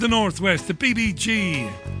in the northwest, the BBG.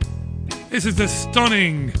 This is the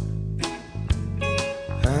stunning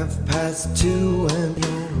 2:30 and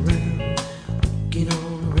you're around, walking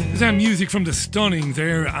on. That music from the stunning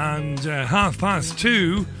there, and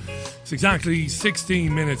 2:30. It's exactly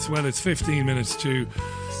 16 minutes. Well, it's 15 minutes to.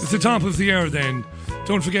 It's the top of the hour then.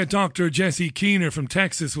 Don't forget Dr. Jessie Keener from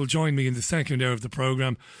Texas will join me in the second hour of the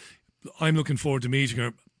programme. I'm looking forward to meeting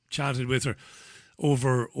her. Chatted with her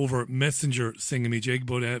over Messenger thingamajig,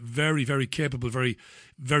 but a very, very capable, very,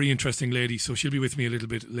 very interesting lady. So she'll be with me a little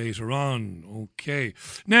bit later on. Okay.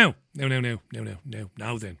 Now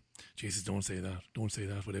then. Jesus, don't say that. Don't say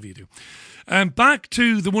that, whatever you do. Back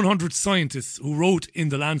to the 100 scientists who wrote in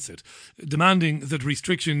The Lancet demanding that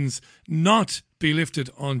restrictions not be lifted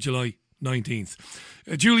on July 19th.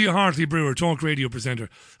 Julia Hartley-Brewer, talk radio presenter,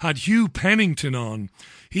 had Hugh Pennington on.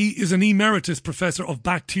 He is an emeritus professor of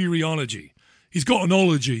bacteriology. He's got an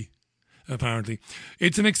ology, apparently.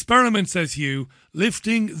 It's an experiment, says Hugh,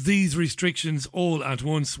 lifting these restrictions all at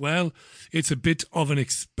once. Well, it's a bit of an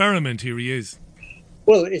experiment. Here he is.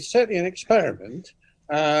 Well, it's certainly an experiment.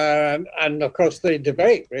 And of course, the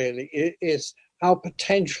debate really is how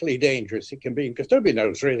potentially dangerous it can be, because nobody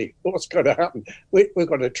knows really what's going to happen. We've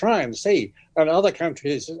got to try and see. And other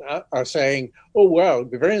countries are saying, oh, well, it'd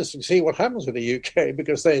be very interesting to see what happens with the UK,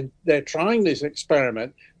 because they're trying this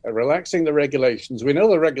experiment, relaxing the regulations. We know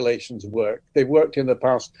the regulations work. They've worked in the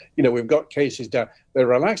past. We've got cases down. They're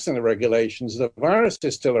relaxing the regulations. The virus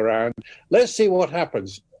is still around. Let's see what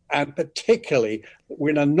happens. And particularly, we're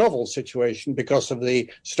in a novel situation because of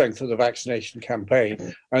the strength of the vaccination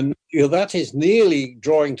campaign. And that is nearly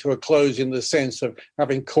drawing to a close in the sense of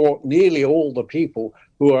having caught nearly all the people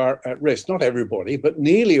who are at risk. Not everybody, but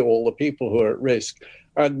nearly all the people who are at risk.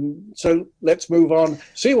 And so let's move on,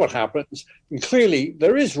 see what happens. And clearly,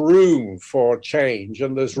 there is room for change,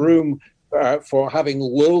 and there's room for having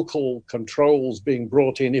local controls being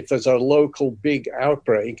brought in if there's a local big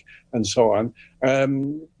outbreak and so on.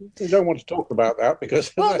 We don't want to talk about that because...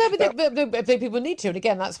 Well, but people need to. And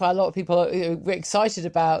again, that's why a lot of people are excited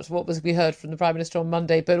about what we heard from the Prime Minister on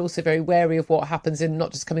Monday, but also very wary of what happens in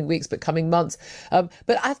not just coming weeks, but coming months.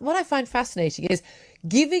 What I find fascinating is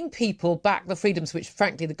giving people back the freedoms which,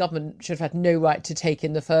 frankly, the government should have had no right to take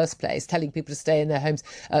in the first place, telling people to stay in their homes,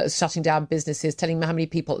 shutting down businesses, telling them how many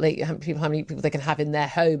people they can have in their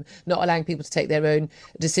home, not allowing people to take their own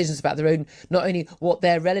decisions about their own, not only what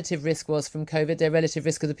their relative risk was from COVID, their relative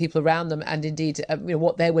risk of the people around them, and indeed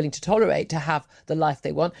what they're willing to tolerate to have the life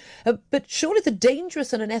they want. But surely the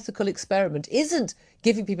dangerous and unethical experiment isn't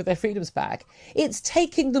giving people their freedoms back. It's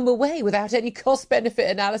taking them away without any cost-benefit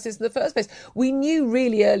analysis in the first place. We knew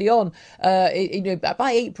really early on,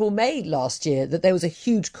 by April, May last year, that there was a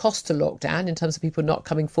huge cost to lockdown in terms of people not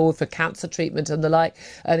coming forward for cancer treatment and the like,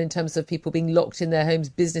 and in terms of people being locked in their homes,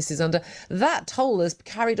 businesses under. That toll has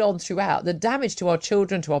carried on throughout. The damage to our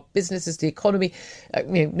children, to our businesses, the economy.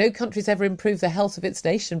 No country's ever improved the health of its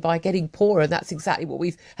nation by getting poorer, and that's exactly what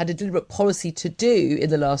we've had a deliberate policy to do in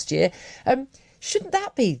the last year. Shouldn't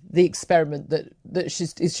that be the experiment that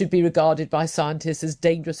should be regarded by scientists as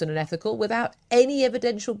dangerous and unethical without any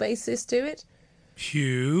evidential basis to it?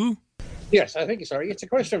 Hugh? Yes, I think so. It's a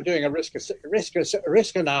question of doing a risk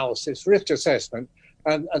analysis, risk assessment,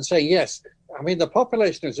 and saying, yes, I mean, the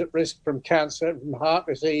population is at risk from cancer, from heart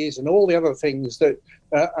disease, and all the other things that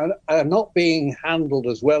are not being handled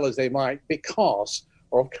as well as they might because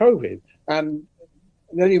of COVID. And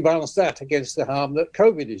then you balance that against the harm that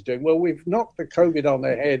COVID is doing. Well, we've knocked the COVID on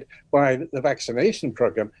the head by the vaccination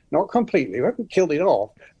program, not completely. We haven't killed it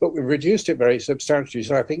off, but we've reduced it very substantially.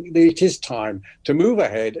 So I think it is time to move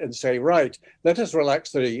ahead and say, right, let us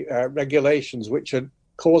relax the regulations which are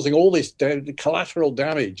causing all this collateral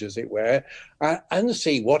damage, as it were, and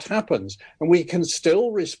see what happens. And we can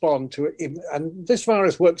still respond to it. And this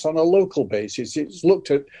virus works on a local basis. It's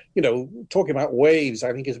looked at, talking about waves,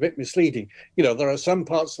 I think is a bit misleading. There are some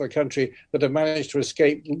parts of the country that have managed to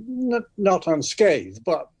escape, not unscathed,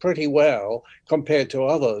 but pretty well compared to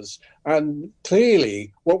others. And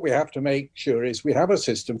clearly, what we have to make sure is we have a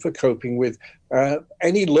system for coping with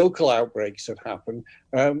any local outbreaks that happen.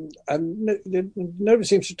 And nobody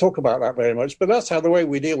seems to talk about that very much, but that's how the way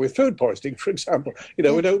we deal with food poisoning, for example. We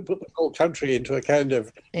don't put the whole country into a kind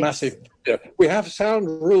of massive... We have sound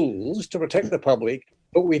rules to protect the public,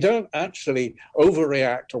 but we don't actually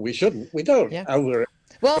overreact, or we shouldn't. We don't overreact.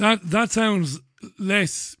 Well, that sounds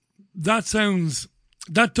less...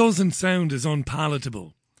 That doesn't sound as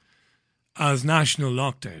unpalatable as national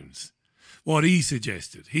lockdowns. What he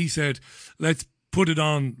suggested. He said, let's put it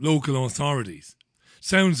on local authorities.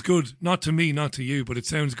 Sounds good, not to me, not to you, but it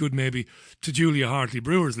sounds good maybe to Julia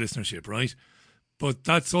Hartley-Brewer's listenership, right? But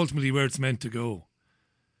that's ultimately where it's meant to go.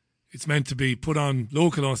 It's meant to be put on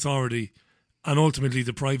local authority and ultimately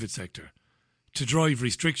the private sector to drive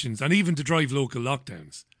restrictions and even to drive local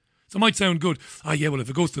lockdowns. So it might sound good. Well, if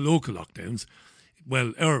it goes to local lockdowns,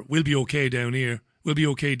 well, we'll be okay down here. We'll be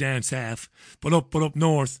okay down south. But up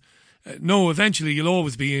north, no, eventually you'll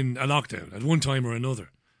always be in a lockdown at one time or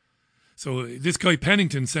another. So this guy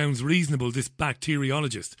Pennington sounds reasonable, this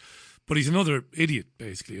bacteriologist, but he's another idiot,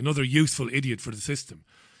 basically, another useful idiot for the system.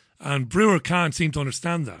 And Brewer can't seem to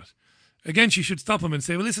understand that. Again, she should stop him and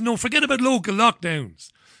say, well, listen, no, forget about local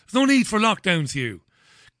lockdowns. There's no need for lockdowns, Hugh.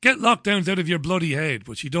 Get lockdowns out of your bloody head.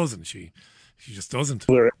 But she doesn't, she just doesn't.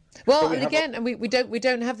 Well, and again, we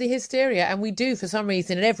don't have the hysteria, and we do for some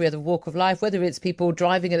reason in every other walk of life, whether it's people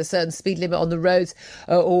driving at a certain speed limit on the roads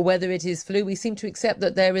or whether it is flu. We seem to accept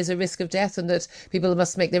that there is a risk of death and that people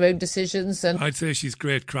must make their own decisions. And I'd say she's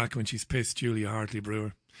great crack when she's pissed, Julia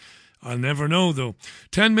Hartley-Brewer. I'll never know, though.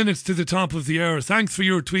 10 minutes to the top of the hour. Thanks for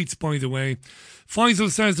your tweets, by the way. Faisal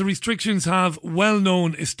says the restrictions have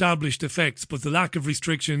well-known established effects, but the lack of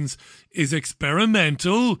restrictions is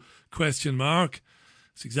experimental, ? It's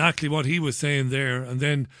exactly what he was saying there. And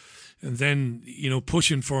then,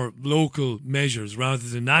 pushing for local measures rather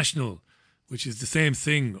than national, which is the same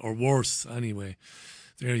thing or worse anyway.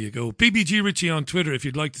 There you go. BBG Richie on Twitter if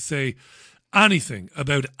you'd like to say anything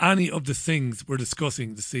about any of the things we're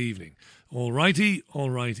discussing this evening. All righty.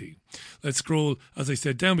 Let's scroll, as I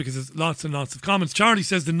said, down because there's lots and lots of comments. Charlie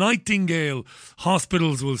says the Nightingale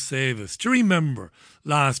hospitals will save us. Do you remember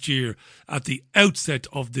last year at the outset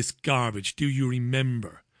of this garbage? Do you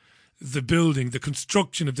remember the building, the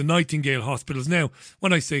construction of the Nightingale hospitals? Now,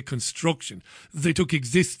 when I say construction, they took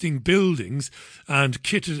existing buildings and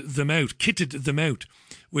kitted them out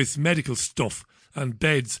with medical stuff and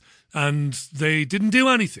beds, and they didn't do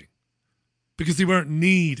anything because they weren't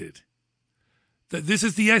needed. This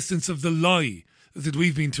is the essence of the lie that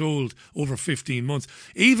we've been told over 15 months.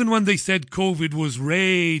 Even when they said COVID was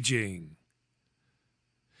raging,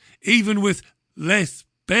 even with less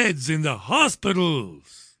beds in the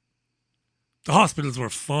hospitals were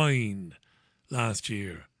fine last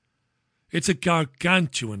year. It's a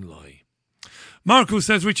gargantuan lie. Marco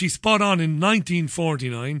says, Richie, spot on. In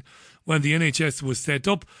 1949, when the NHS was set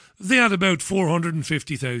up, they had about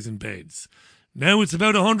 450,000 beds. Now it's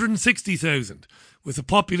about 160,000, with a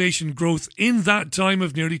population growth in that time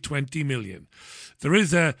of nearly 20 million. There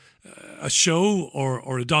is a show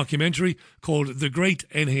or a documentary called The Great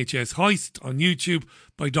NHS Heist on YouTube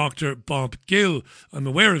by Dr. Bob Gill. I'm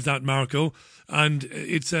aware of that, Marco, and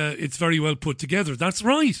it's very well put together. That's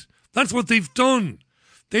right. That's what they've done.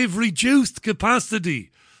 They've reduced capacity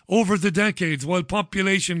over the decades while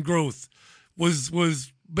population growth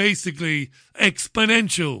was basically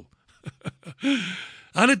exponential.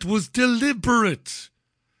 And it was deliberate.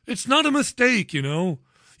 It's not a mistake, You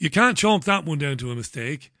can't chalk that one down to a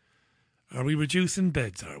mistake. Are we reducing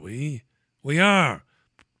beds, are we? We are.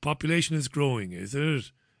 Population is growing, is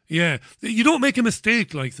it? Yeah. You don't make a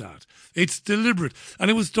mistake like that. It's deliberate. And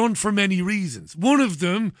it was done for many reasons. One of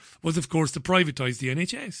them was, of course, to privatise the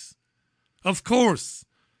NHS. Of course.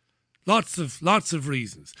 Lots of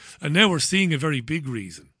reasons. And now we're seeing a very big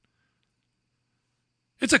reason.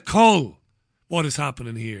 It's a cull, what is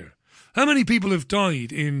happening here. How many people have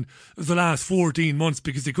died in the last 14 months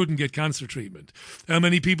because they couldn't get cancer treatment? How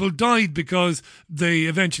many people died because they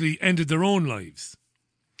eventually ended their own lives?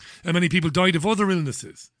 How many people died of other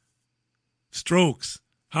illnesses? Strokes,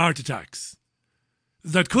 heart attacks,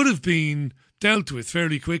 that could have been dealt with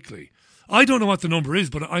fairly quickly. I don't know what the number is,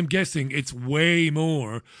 but I'm guessing it's way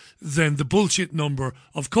more than the bullshit number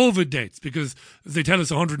of COVID deaths, because they tell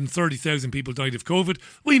us 130,000 people died of COVID.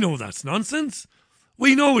 We know that's nonsense.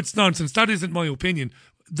 We know it's nonsense. That isn't my opinion.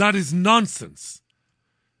 That is nonsense.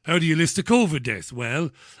 How do you list the COVID deaths?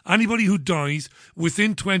 Well, anybody who dies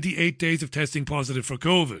within 28 days of testing positive for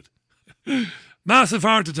COVID. Massive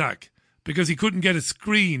heart attack because he couldn't get a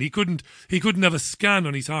screen. He couldn't have a scan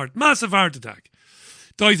on his heart. Massive heart attack.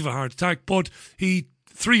 Dies of a heart attack, but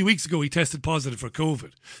 3 weeks ago he tested positive for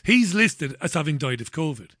COVID. He's listed as having died of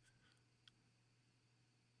COVID.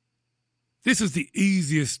 This is the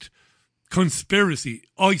easiest conspiracy,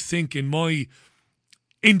 I think, in my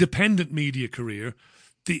independent media career,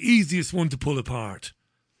 the easiest one to pull apart.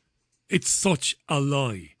 It's such a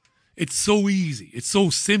lie. It's so easy. It's so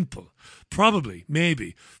simple. Probably,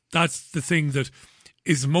 maybe, that's the thing that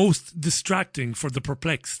is most distracting for the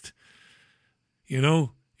perplexed.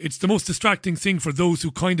 It's the most distracting thing for those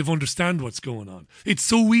who kind of understand what's going on. It's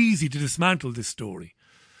so easy to dismantle this story.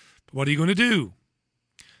 But what are you going to do?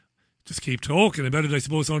 Just keep talking about it, I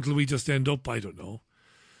suppose, until we just end up, I don't know.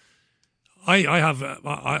 I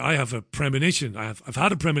have a premonition. I've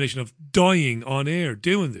had a premonition of dying on air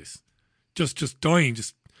doing this. Just dying,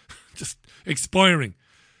 just expiring.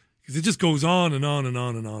 Because it just goes on and on and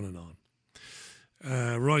on and on and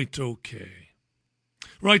on. Right, okay.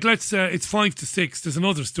 Right, it's 5 to 6. There's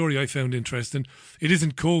another story I found interesting. It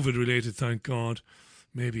isn't COVID related, thank God.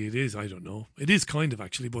 Maybe it is, I don't know. It is kind of,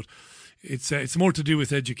 actually, but it's more to do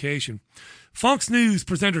with education. Fox News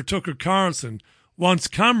presenter Tucker Carlson wants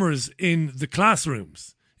cameras in the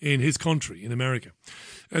classrooms in his country, in America.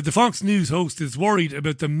 The Fox News host is worried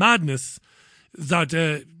about the madness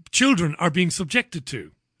that children are being subjected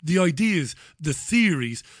to. The ideas, the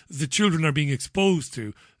theories that children are being exposed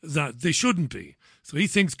to that they shouldn't be. So he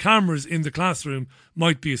thinks cameras in the classroom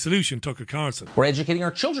might be a solution, Tucker Carlson. We're educating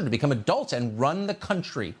our children to become adults and run the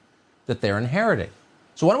country that they're inheriting.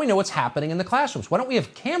 So why don't we know what's happening in the classrooms? Why don't we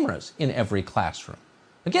have cameras in every classroom?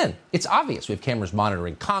 Again, it's obvious. We have cameras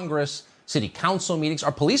monitoring Congress, city council meetings.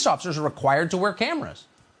 Our police officers are required to wear cameras.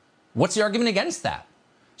 What's the argument against that?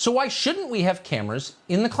 So why shouldn't we have cameras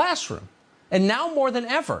in the classroom? And now more than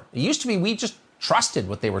ever, it used to be we just trusted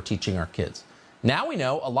what they were teaching our kids. Now we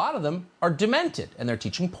know a lot of them are demented and they're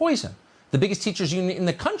teaching poison. The biggest teachers union in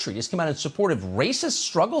the country just came out in support of racist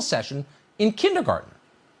struggle session in kindergarten.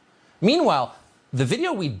 Meanwhile, the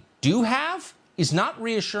video we do have is not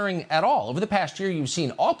reassuring at all. Over the past year, you've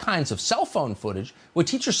seen all kinds of cell phone footage with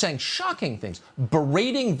teachers saying shocking things,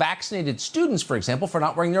 berating vaccinated students, for example, for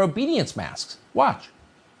not wearing their obedience masks. Watch.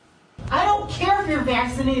 I don't care if you're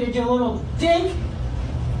vaccinated, you little dink.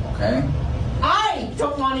 Okay. I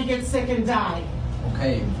don't want to get sick and die.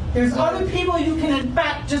 Okay. There's other people you can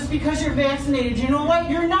infect just because you're vaccinated. You know what?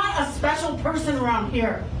 You're not a special person around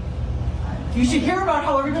here. You should hear about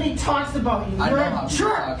how everybody talks about you. You're a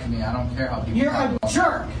jerk. Talk to me. I don't care how people You're a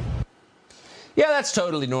jerk. Yeah, that's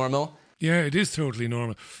totally normal. Yeah, it is totally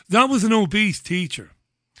normal. That was an obese teacher.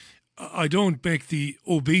 I don't make the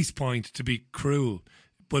obese point to be cruel,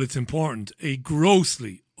 but it's important. A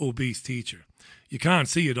grossly obese teacher. You can't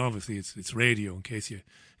see it, obviously. It's radio, in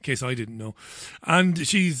case I didn't know. And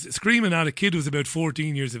she's screaming at a kid who's about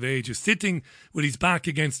 14 years of age, who's sitting with his back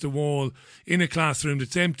against a wall in a classroom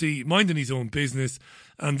that's empty, minding his own business.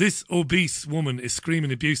 And this obese woman is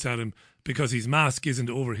screaming abuse at him because his mask isn't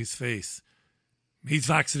over his face. He's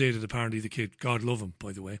vaccinated, apparently, the kid. God love him,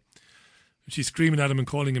 by the way. She's screaming at him and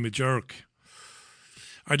calling him a jerk.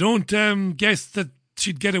 I don't guess that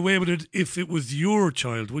she'd get away with it if it was your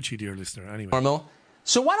child, would she, dear listener? Anyway. Normal.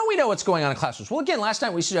 So why don't we know what's going on in classrooms? Well, again, last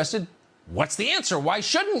night we suggested, what's the answer? Why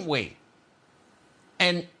shouldn't we?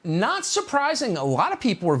 And not surprising, a lot of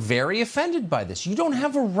people were very offended by this. You don't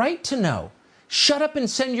have a right to know. Shut up and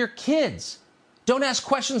send your kids. Don't ask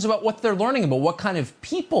questions about what they're learning about, what kind of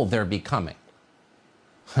people they're becoming.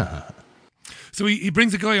 So he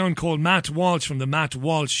brings a guy on called Matt Walsh from the Matt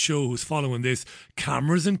Walsh Show who's following this.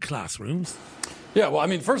 Cameras in classrooms. Yeah, well, I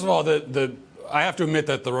mean, first of all, I have to admit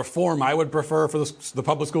that the reform I would prefer for the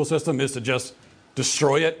public school system is to just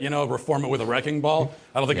destroy it, reform it with a wrecking ball.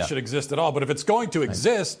 I don't think it should exist at all. But if it's going to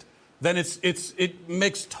exist, then it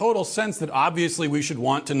makes total sense that obviously we should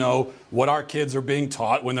want to know what our kids are being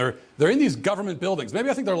taught when they're in these government buildings. Maybe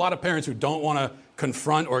I think there are a lot of parents who don't want to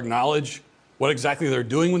confront or acknowledge what exactly they're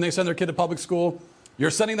doing when they send their kid to public school.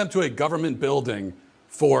 You're sending them to a government building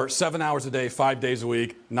for 7 hours a day, 5 days a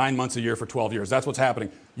week, 9 months a year for 12 years. That's what's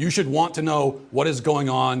happening. You should want to know what is going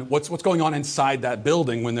on, what's going on inside that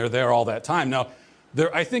building when they're there all that time. Now,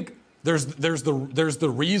 I think there's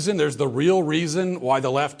the real reason why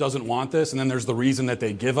the left doesn't want this, and then there's the reason that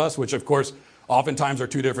they give us, which of course oftentimes are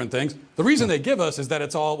two different things. The reason they give us is that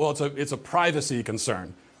it's a privacy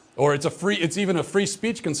concern, or it's even a free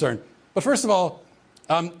speech concern. But first of all,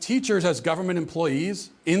 teachers as government employees,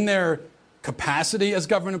 in their capacity as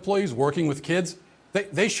government employees working with kids,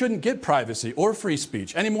 they shouldn't get privacy or free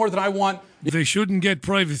speech any more than I want. They shouldn't get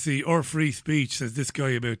privacy or free speech, says this guy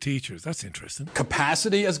about teachers. That's interesting.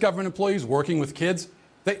 Capacity as government employees working with kids,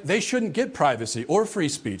 they shouldn't get privacy or free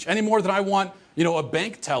speech any more than I want, a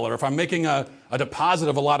bank teller. If I'm making a deposit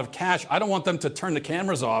of a lot of cash, I don't want them to turn the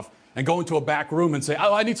cameras off and go into a back room and say,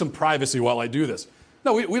 oh, I need some privacy while I do this.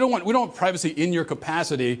 No, we don't want privacy in your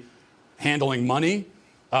capacity handling money.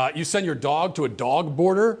 You send your dog to a dog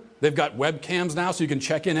boarder. They've got webcams now so you can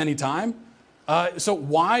check in anytime. So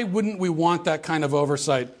why wouldn't we want that kind of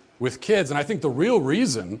oversight with kids? And I think the real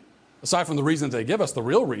reason, aside from the reasons they give us, the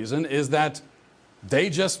real reason is that they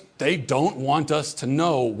don't want us to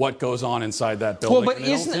know what goes on inside that building. Well, but and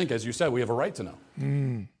they don't think, as you said, we have a right to know.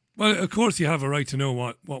 Mm. Well, of course you have a right to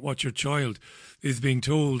know what your child is being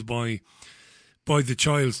told by the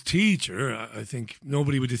child's teacher. I think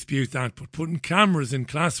nobody would dispute that. But putting cameras in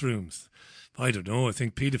classrooms, I don't know. I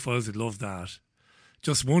think paedophiles would love that.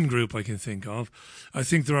 Just one group I can think of. I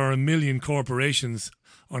think there are a million corporations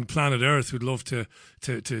on planet Earth who'd love to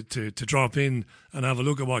drop in and have a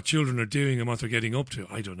look at what children are doing and what they're getting up to.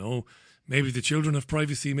 I don't know. Maybe the children have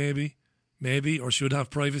privacy, maybe, or should have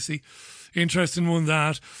privacy. Interesting one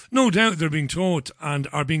that. No doubt they're being taught and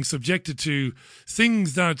are being subjected to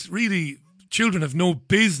things that really children have no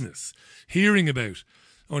business hearing about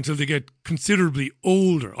until they get considerably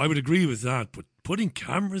older. I would agree with that, but putting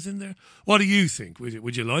cameras in there? What do you think?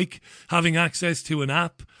 Would you like having access to an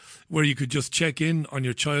app where you could just check in on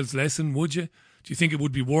your child's lesson, would you? Do you think it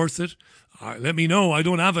would be worth it? Let me know. I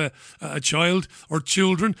don't have a child or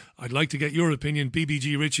children. I'd like to get your opinion.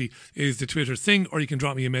 BBG Richie is the Twitter thing, or you can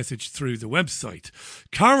drop me a message through the website.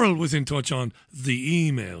 Carol was in touch on the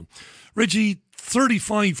email. Richie,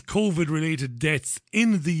 35 COVID-related deaths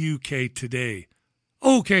in the UK today.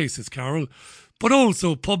 Okay, says Carol, but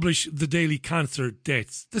also publish the daily cancer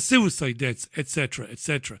deaths, the suicide deaths, etc.,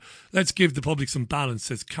 etc. Let's give the public some balance,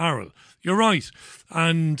 says Carol. You're right.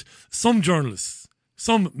 And some journalists,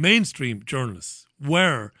 some mainstream journalists,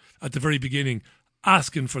 were at the very beginning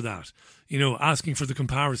asking for that, asking for the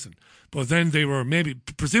comparison. But then they were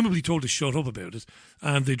presumably told to shut up about it,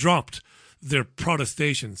 and they dropped their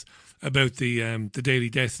protestations about the daily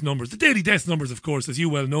death numbers. The daily death numbers, of course, as you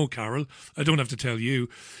well know, Carol, I don't have to tell you,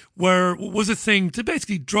 was a thing to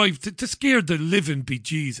basically drive, to scare the living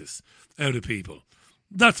bejesus out of people.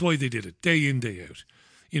 That's why they did it, day in, day out.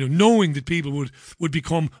 Knowing that people would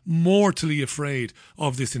become mortally afraid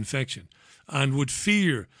of this infection and would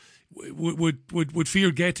fear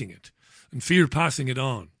getting it and fear passing it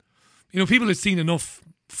on. People had seen enough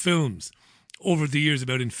films over the years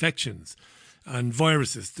about infections and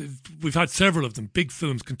viruses. We've had several of them, big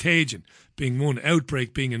films, Contagion being one,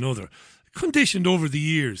 Outbreak being another, conditioned over the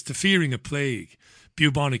years to fearing a plague,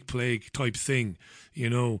 bubonic plague type thing,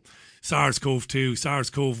 SARS-CoV-2,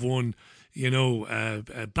 SARS-CoV-1,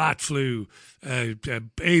 bat flu,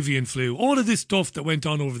 avian flu, all of this stuff that went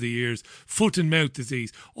on over the years, foot and mouth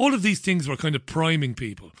disease, all of these things were kind of priming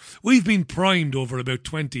people. We've been primed over about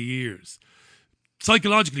 20 years,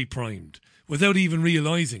 psychologically primed, without even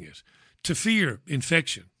realising it, to fear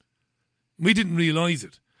infection. We didn't realise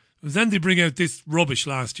it. And then they bring out this rubbish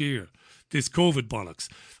last year, this COVID bollocks.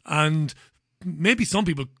 And maybe some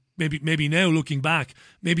people, maybe now looking back,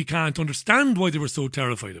 maybe can't understand why they were so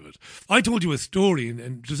terrified of it. I told you a story, and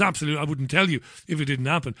it was absolute, I wouldn't tell you if it didn't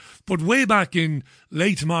happen. But way back in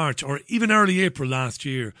late March or even early April last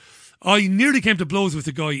year, I nearly came to blows with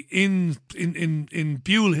a guy in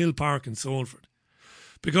Buell Hill Park in Salford.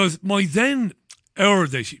 Because my then,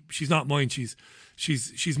 she's not mine,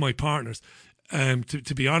 she's my partner's,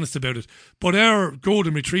 to be honest about it. But our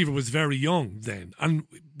golden retriever was very young then and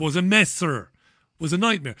was a messer, was a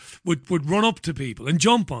nightmare, would run up to people and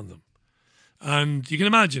jump on them. And you can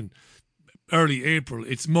imagine, early April,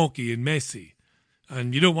 it's mucky and messy.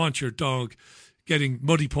 And you don't want your dog getting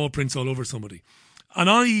muddy paw prints all over somebody.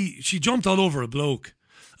 And she jumped all over a bloke.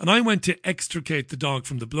 And I went to extricate the dog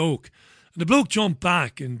from the bloke. And the bloke jumped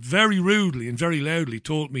back and very rudely and very loudly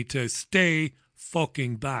told me to stay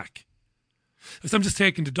fucking back. I said, I'm just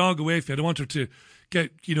taking the dog away from you. I don't want her to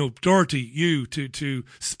get, dirty you, to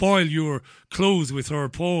spoil your clothes with her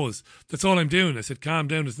paws. That's all I'm doing. I said, calm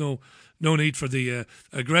down. There's no need for the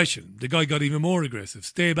aggression. The guy got even more aggressive.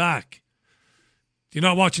 Stay back. You're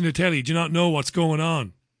not watching the telly. Do you not know what's going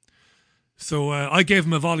on? So I gave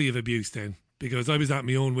him a volley of abuse then, because I was at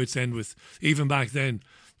my own wit's end with, even back then,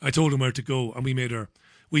 I told him where to go and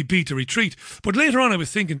we beat a retreat. But later on I was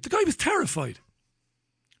thinking, the guy was terrified.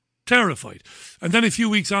 Terrified. And then a few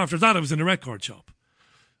weeks after that I was in a record shop.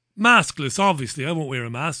 Maskless, obviously. I won't wear a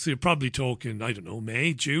mask, so you're probably talking, I don't know,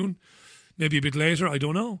 May, June, maybe a bit later, I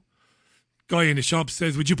don't know. Guy in the shop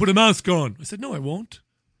says, would you put a mask on? I said, no, I won't.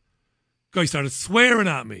 Guy started swearing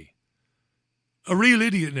at me. A real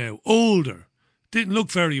idiot now, older, didn't look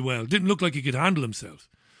very well, didn't look like he could handle himself.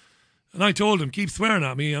 And I told him, keep swearing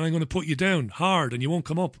at me and I'm going to put you down hard and you won't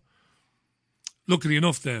come up. Luckily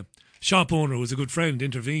enough, the shop owner, who was a good friend,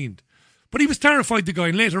 intervened. But he was terrified, the guy,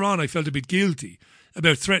 and later on I felt a bit guilty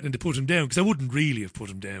about threatening to put him down, because I wouldn't really have put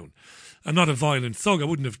him down. I'm not a violent thug, I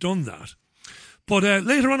wouldn't have done that. But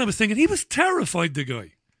later on I was thinking, he was terrified, the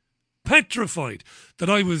guy. Petrified that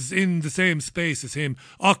I was in the same space as him,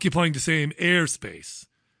 occupying the same airspace.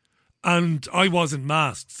 And I wasn't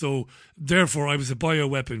masked, so therefore I was a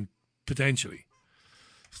bioweapon, potentially.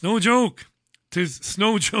 It's no joke. 'Tis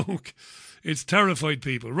no joke. It's terrified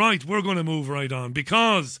people. Right, we're going to move right on,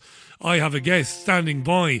 because I have a guest standing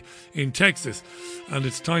by in Texas, and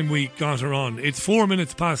it's time we got her on. It's 4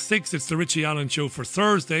 minutes past 6. It's the Richie Allen Show for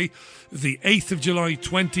Thursday, the 8th of July,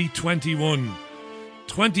 2021.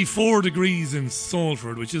 24 degrees in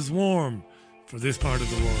Salford, which is warm for this part of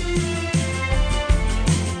the world.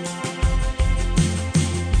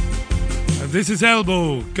 And this is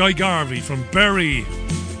Elbow, Guy Garvey from Bury,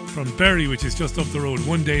 which is just up the road.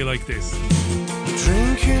 One day like this.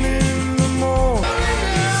 Drinking in the morning.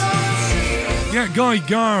 Yeah, Guy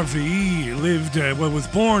Garvey lived, was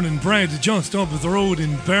born and bred just up the road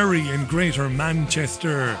in Bury in Greater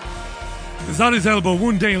Manchester. That is Elbow.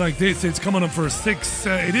 One day like this. It's coming up for 6.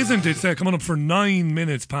 It isn't. It's coming up for 9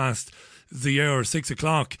 minutes past the hour, 6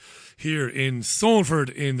 o'clock here in Salford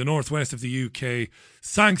in the northwest of the UK.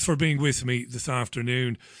 Thanks for being with me this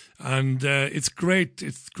afternoon. And it's great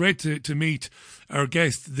to meet our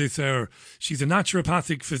guest this hour. She's a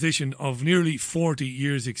naturopathic physician of nearly 40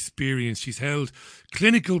 years' experience. She's held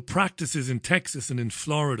clinical practices in Texas and in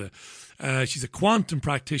Florida. She's a quantum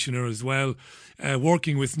practitioner as well,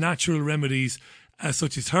 working with natural remedies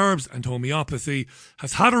such as herbs and homeopathy,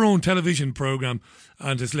 has had her own television programme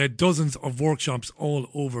and has led dozens of workshops all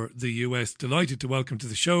over the US. Delighted to welcome to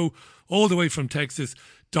the show, all the way from Texas,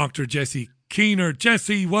 Dr. Jessie Keener.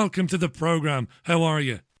 Jessie, welcome to the programme. How are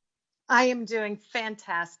you? I am doing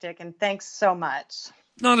fantastic, and thanks so much.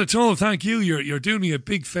 Not at all, thank you. You're doing me a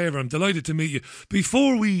big favour. I'm delighted to meet you.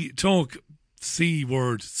 Before we talk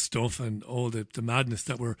C-word stuff and all the madness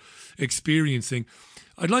that we're experiencing,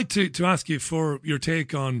 I'd like to ask you for your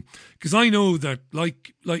take on, because I know that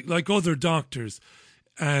like other doctors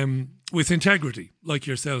with integrity, like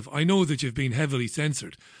yourself, I know that you've been heavily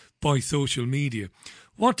censored by social media.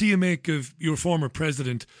 What do you make of your former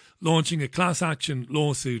president launching a class action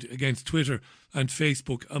lawsuit against Twitter and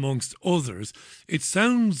Facebook, amongst others? It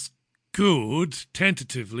sounds good,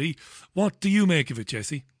 tentatively. What do you make of it,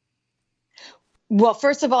 Jessie? Well,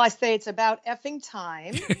 first of all, I say it's about effing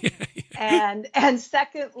time. And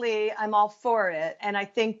secondly, I'm all for it. And I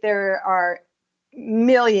think there are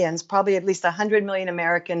millions, probably at least 100 million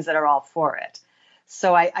Americans that are all for it.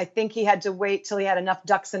 So I think he had to wait till he had enough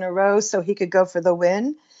ducks in a row so he could go for the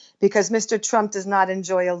win, because Mr. Trump does not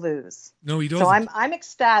enjoy a lose. No, he doesn't. So I'm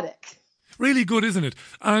ecstatic. Really good, isn't it?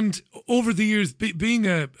 And over the years, being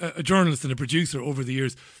a journalist and a producer over the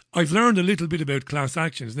years, I've learned a little bit about class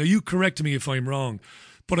actions. Now, you correct me if I'm wrong,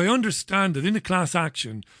 but I understand that in a class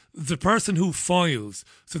action, the person who files,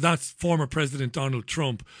 so that's former President Donald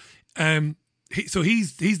Trump, so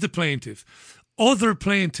he's the plaintiff. Other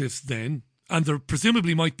plaintiffs then, and there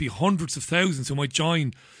presumably might be hundreds of thousands who might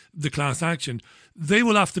join the class action, they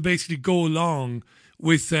will have to basically go along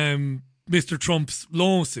with Mr. Trump's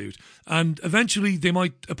lawsuit, and eventually they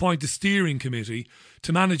might appoint a steering committee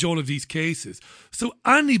to manage all of these cases. So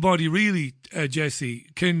anybody really, Jessie,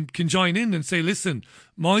 can join in and say, listen,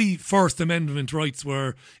 my First Amendment rights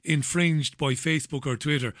were infringed by Facebook or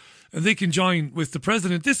Twitter, and they can join with the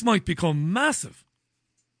president. This might become massive.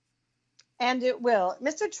 And it will.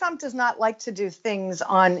 Mr. Trump does not like to do things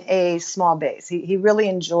on a small base. He really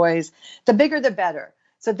enjoys the bigger, the better.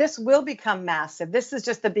 So this will become massive. This is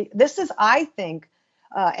just I think,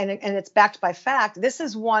 and it's backed by fact, this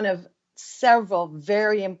is one of several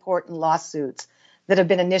very important lawsuits that have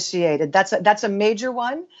been initiated. That's a major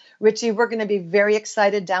one. Richie, we're going to be very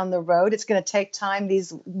excited down the road. It's going to take time.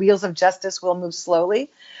 These wheels of justice will move slowly,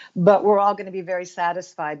 but we're all going to be very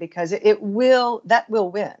satisfied because that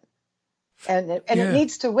will win. And it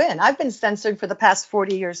needs to win. I've been censored for the past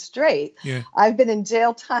 40 years straight. Yeah. I've been in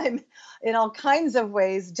jail time in all kinds of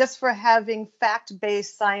ways just for having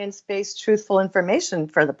fact-based, science-based, truthful information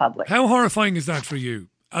for the public. How horrifying is that for you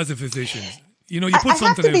as a physician? You know, you put something out. I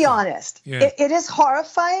have to be there. honest. Yeah. It is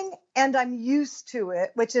horrifying, and I'm used to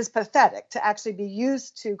it, which is pathetic to actually be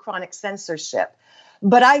used to chronic censorship.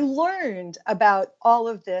 But I learned about all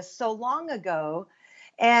of this so long ago,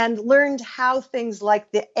 and learned how things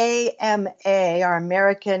like the AMA, our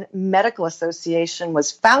American Medical Association,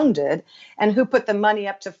 was founded and who put the money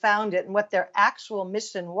up to found it and what their actual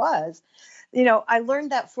mission was. You know, I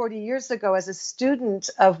learned that 40 years ago as a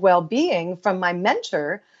student of well-being from my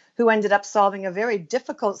mentor, who ended up solving a very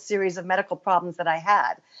difficult series of medical problems that I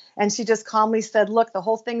had. And she just calmly said, look, the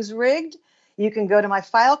whole thing's rigged. You can go to my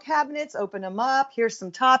file cabinets, open them up. Here's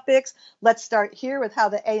some topics. Let's start here with how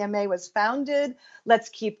the AMA was founded. Let's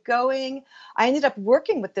keep going. I ended up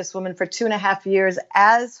working with this woman for 2.5 years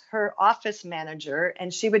as her office manager,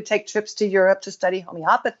 and she would take trips to Europe to study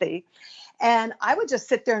homeopathy. And I would just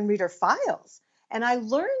sit there and read her files. And I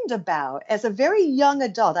learned about, as a very young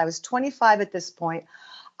adult, I was 25 at this point,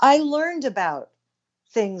 I learned about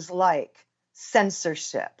things like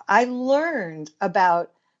censorship. I learned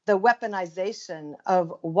about the weaponization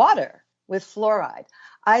of water with fluoride.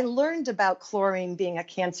 I learned about chlorine being a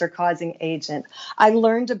cancer-causing agent. I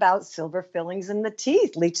learned about silver fillings in the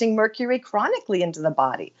teeth, leaching mercury chronically into the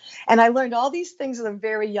body. And I learned all these things as a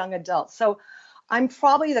very young adult. So I'm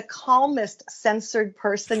probably the calmest censored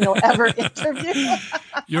person you'll ever interview.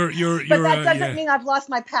 But that doesn't mean I've lost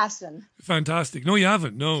my passion. Fantastic. No, you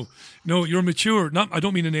haven't. No, you're mature. I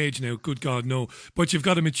don't mean an age now, good God, no. But you've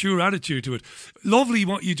got a mature attitude to it. Lovely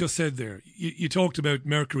what you just said there. You talked about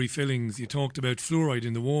mercury fillings. You talked about fluoride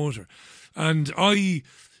in the water. And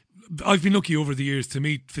I've been lucky over the years to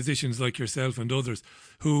meet physicians like yourself and others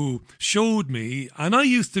who showed me, and I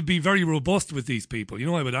used to be very robust with these people. You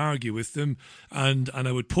know, I would argue with them and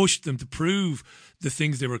I would push them to prove the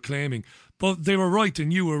things they were claiming. But they were right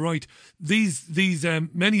and you were right. These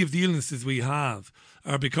many of the illnesses we have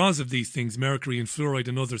are because of these things, mercury and fluoride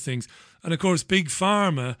and other things. And of course, Big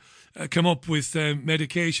Pharma come up with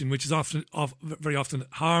medication, which is very often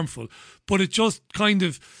harmful. But it just kind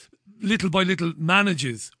of little by little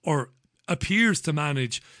manages or appears to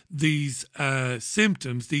manage these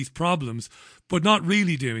symptoms, these problems, but not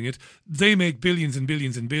really doing it. They make billions and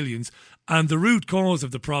billions and billions, and the root cause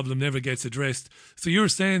of the problem never gets addressed. So you're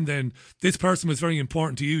saying then this person was very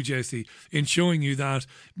important to you, Jesse, in showing you that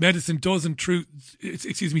medicine doesn't treat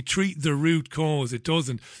the root cause. It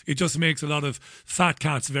doesn't. It just makes a lot of fat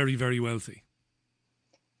cats very, very wealthy.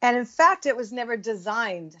 And in fact, it was never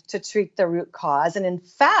designed to treat the root cause. And in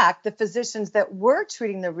fact, the physicians that were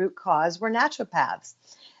treating the root cause were naturopaths.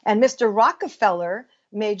 And Mr. Rockefeller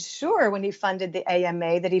made sure when he funded the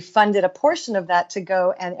AMA that he funded a portion of that to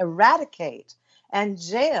go and eradicate and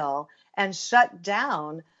jail and shut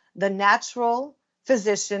down the natural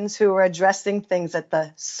physicians who were addressing things at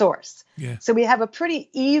the source. Yeah. So we have a pretty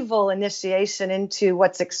evil initiation into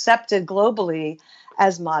what's accepted globally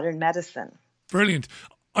as modern medicine. Brilliant.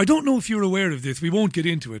 I don't know if you're aware of this. We won't get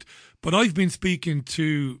into it, but I've been speaking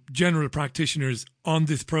to general practitioners on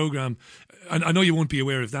this program, and I know you won't be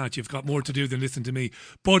aware of that. You've got more to do than listen to me.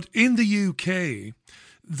 But in the UK,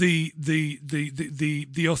 the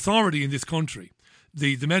authority in this country,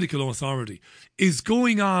 the medical authority, is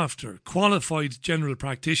going after qualified general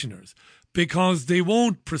practitioners because they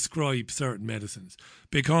won't prescribe certain medicines,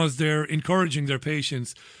 because they're encouraging their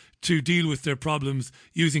patients to deal with their problems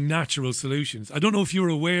using natural solutions. I don't know if you're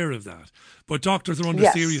aware of that, but doctors are under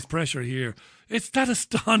serious pressure here. That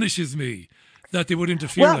astonishes me that they would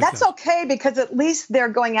interfere like that. Well, that's okay, because at least they're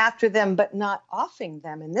going after them but not offing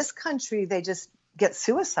them. In this country, they just get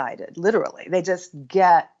suicided, literally. They just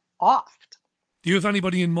get offed. Do you have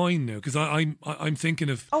anybody in mind now? Because I'm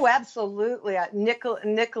thinking of... Oh, absolutely.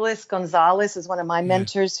 Nicholas Gonzalez is one of my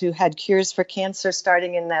mentors who had cures for cancer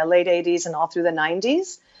starting in the late 80s and all through the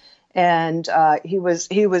 90s. And he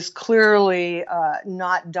was clearly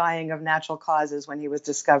not dying of natural causes when he was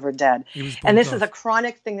discovered dead. And this is a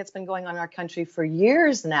chronic thing that's been going on in our country for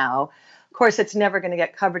years now. Of course, it's never going to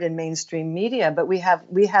get covered in mainstream media, but we have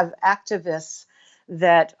activists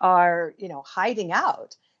that are, hiding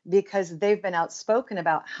out because they've been outspoken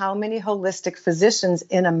about how many holistic physicians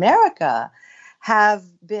in America have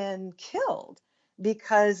been killed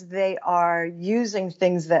because they are using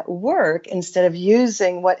things that work instead of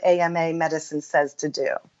using what AMA medicine says to do.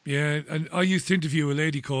 Yeah, and I used to interview a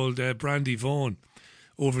lady called Brandy Vaughan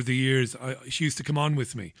over the years. She used to come on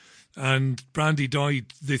with me. And Brandy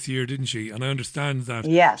died this year, didn't she? And I understand that.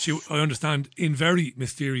 Yes. I understand in very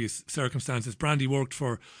mysterious circumstances. Brandy worked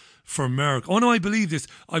for Merck. Oh no, I believe this.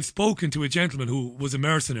 I've spoken to a gentleman who was a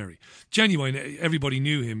mercenary. Genuine, everybody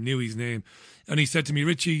knew him, knew his name. And he said to me,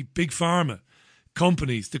 Richie, Big Pharma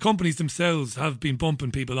the companies themselves have been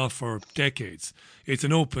bumping people off for decades. It's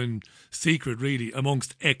an open secret, really,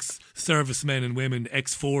 amongst ex-servicemen and women,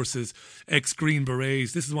 ex-forces, ex-Green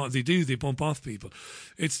Berets. This is what they do. They bump off people.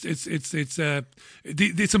 It's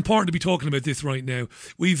important to be talking about this right now.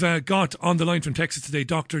 We've got on the line from Texas today,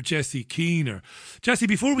 Dr. Jesse Keener. Jesse,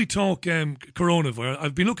 before we talk coronavirus,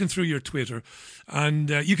 I've been looking through your Twitter, and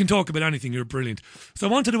you can talk about anything. You're brilliant. So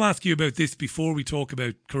I wanted to ask you about this before we talk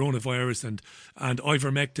about coronavirus and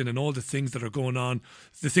ivermectin and all the things that are going on,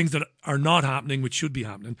 the things that are not happening, which should be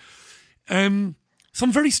happening.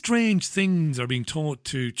 Some very strange things are being taught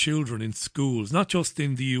to children in schools, not just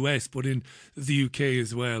in the US, but in the UK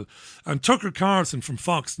as well. And Tucker Carlson from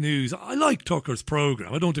Fox News, I like Tucker's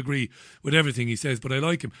programme. I don't agree with everything he says, but I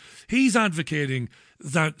like him. He's advocating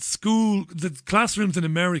that the classrooms in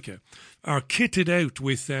America are kitted out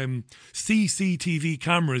with CCTV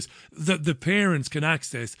cameras that the parents can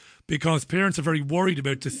access, because parents are very worried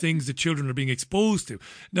about the things that children are being exposed to.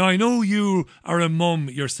 Now, I know you are a mum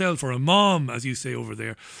yourself, or a mom, as you say over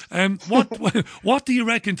there. What do you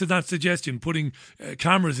reckon to that suggestion, putting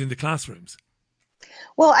cameras in the classrooms?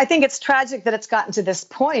 Well, I think it's tragic that it's gotten to this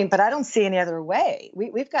point, but I don't see any other way.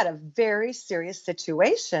 We've got a very serious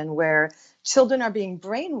situation where children are being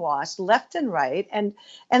brainwashed left and right, and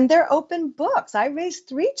they're open books. I raised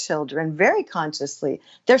 3 children very consciously.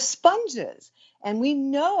 They're sponges. And we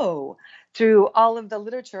know through all of the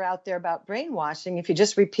literature out there about brainwashing, if you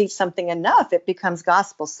just repeat something enough, it becomes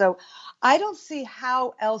gospel. So I don't see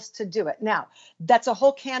how else to do it. Now, that's a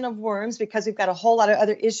whole can of worms because we've got a whole lot of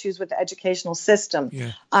other issues with the educational system.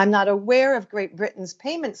 Yeah. I'm not aware of Great Britain's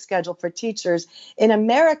payment schedule for teachers. In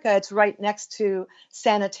America, it's right next to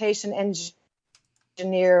sanitation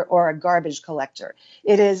engineer or a garbage collector.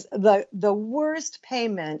 It is the worst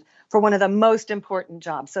payment for one of the most important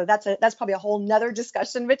jobs. So that's probably a whole nother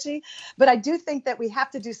discussion, Richie. But I do think that we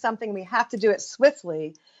have to do something. We have to do it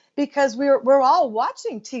swiftly because we're all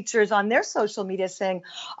watching teachers on their social media saying,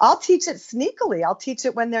 I'll teach it sneakily. I'll teach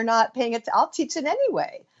it when they're not paying it. I'll teach it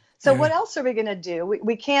anyway. So what else are we going to do?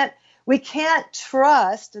 We can't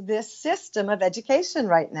trust this system of education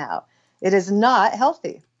right now. It is not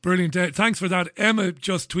healthy. Brilliant. Thanks for that. Emma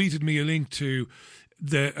just tweeted me a link to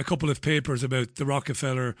a couple of papers about the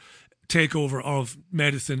Rockefeller takeover of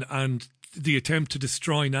medicine and the attempt to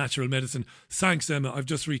destroy natural medicine. Thanks, Emma. I've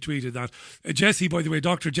just retweeted that. Jessie, by the way,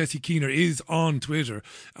 Dr. Jessie Keener is on Twitter,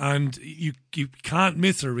 and you can't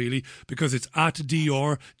miss her really because it's at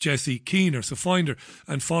Dr. Jessie Keener. So find her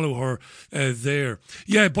and follow her there.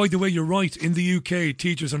 Yeah, by the way, you're right. In the UK,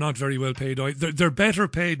 teachers are not very well paid. They're better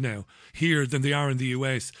paid now here than they are in the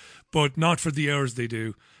US, but not for the hours they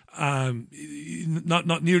do.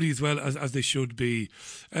 Not nearly as well as they should be.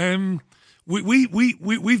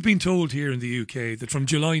 We've been told here in the UK that from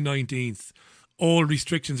July 19th, all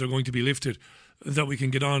restrictions are going to be lifted, that we can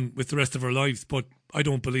get on with the rest of our lives. But I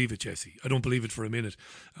don't believe it, Jessie. I don't believe it for a minute.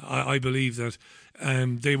 I believe that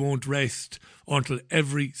they won't rest until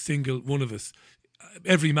every single one of us,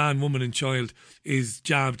 every man, woman and child is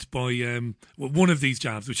jabbed by one of these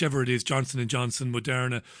jabs, whichever it is, Johnson & Johnson,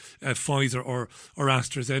 Moderna, Pfizer or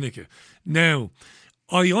AstraZeneca. Now,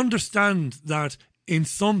 I understand that in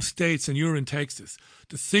some states, and you're in Texas,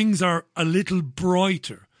 the things are a little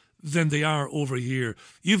brighter than they are over here.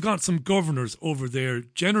 You've got some governors over there,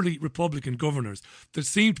 generally Republican governors, that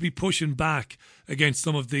seem to be pushing back against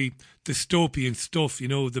some of the dystopian stuff,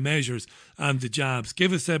 the measures and the jabs.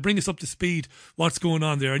 Bring us up to speed what's going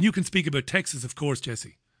on there. And you can speak about Texas, of course,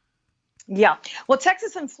 Jessie. Yeah. Well,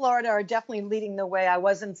 Texas and Florida are definitely leading the way. I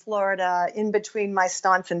was in Florida in between my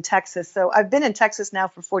stints in Texas. So I've been in Texas now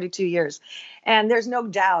for 42 years. And there's no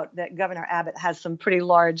doubt that Governor Abbott has some pretty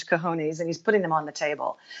large cojones and he's putting them on the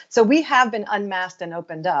table. So we have been unmasked and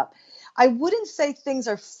opened up. I wouldn't say things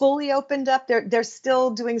are fully opened up. They're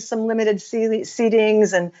still doing some limited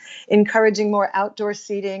seatings and encouraging more outdoor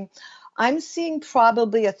seating. I'm seeing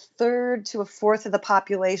probably a third to a fourth of the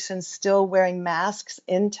population still wearing masks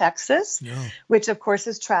in Texas, which of course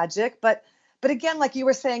is tragic. But again, like you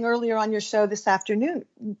were saying earlier on your show this afternoon,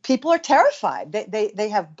 people are terrified. They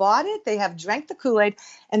have bought it, they have drank the Kool-Aid,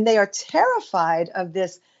 and they are terrified of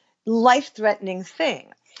this life-threatening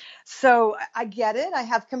thing. So I get it. I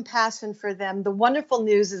have compassion for them. The wonderful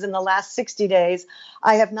news is in the last 60 days,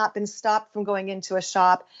 I have not been stopped from going into a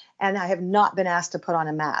shop and I have not been asked to put on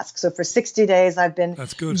a mask. So for 60 days, I've been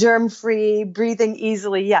germ-free, breathing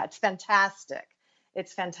easily. Yeah, it's fantastic.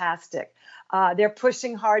 It's fantastic. They're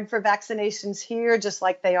pushing hard for vaccinations here, just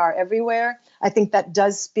like they are everywhere. I think that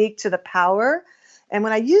does speak to the power. And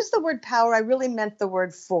when I use the word power, I really meant the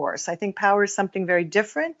word force. I think power is something very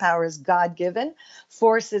different. Power is God-given.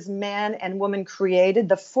 Force is man and woman created.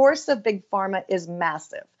 The force of Big Pharma is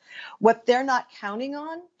massive. What they're not counting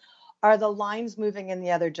on are the lines moving in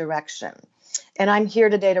the other direction. And I'm here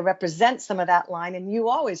today to represent some of that line. And you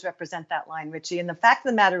always represent that line, Richie. And the fact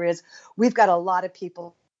of the matter is, we've got a lot of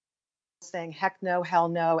people saying heck no, hell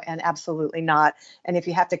no, and absolutely not. And if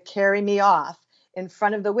you have to carry me off in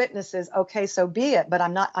front of the witnesses, okay, so be it, but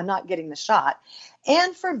I'm not getting the shot.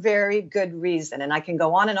 And for very good reason. And I can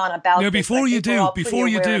go on and on about this. Before you do,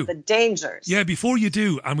 the dangers. Yeah, before you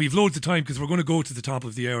do, and we've loads of time because we're going to go to the top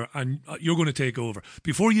of the hour and you're going to take over.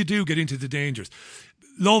 Before you do get into the dangers,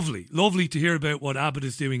 lovely to hear about what Abbott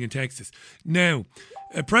is doing in Texas. Now,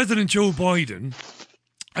 President Joe Biden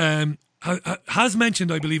has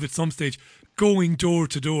mentioned, I believe at some stage, going door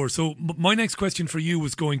to door. So my next question for you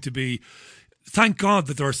was going to be, thank God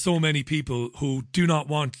that there are so many people who do not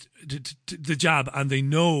want the jab and they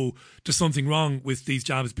know there's something wrong with these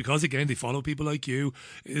jabs because, again, they follow people like you.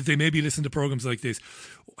 They maybe listen to programs like this.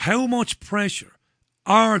 How much pressure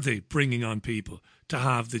are they bringing on people to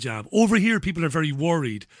have the jab? Over here, people are very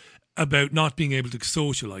worried about not being able to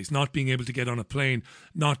socialise, not being able to get on a plane,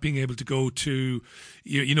 not being able to go to,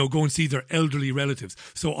 go and see their elderly relatives.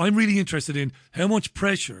 So I'm really interested in how much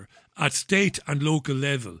pressure at state and local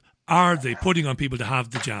level are they putting on people to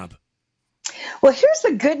have the jab? Well, here's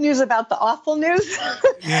the good news about the awful news.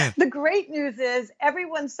 Yeah. The great news is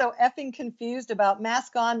everyone's so effing confused about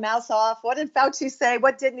mask on, mask off. What did Fauci say?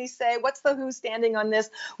 What didn't he say? What's the WHO standing on this?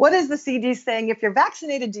 What is the CD saying? If you're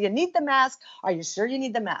vaccinated, do you need the mask? Are you sure you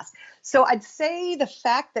need the mask? So I'd say the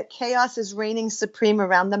fact that chaos is reigning supreme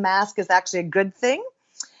around the mask is actually a good thing.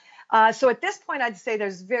 So at this point, I'd say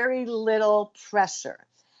there's very little pressure.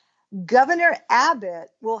 Governor Abbott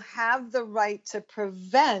will have the right to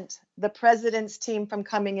prevent the president's team from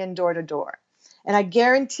coming in door to door. And I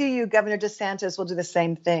guarantee you, Governor DeSantis will do the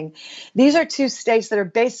same thing. These are two states that are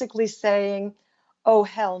basically saying, oh,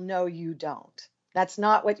 hell no, you don't. That's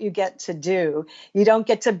not what you get to do. You don't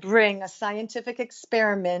get to bring a scientific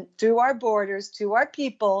experiment through our borders to our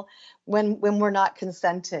people when we're not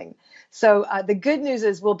consenting. So the good news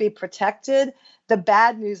is we'll be protected. The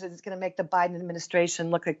bad news is it's going to make the Biden administration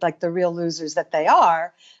look like the real losers that they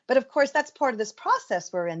are. But of course, that's part of this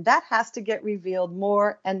process we're in. That has to get revealed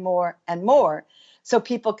more and more and more. So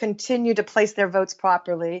people continue to place their votes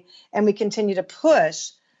properly, and we continue to push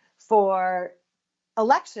for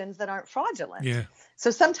elections that aren't fraudulent. Yeah.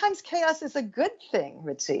 So sometimes chaos is a good thing,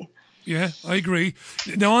 Richie. Yeah, I agree.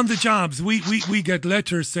 Now on the jobs, we get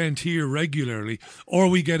letters sent here regularly, or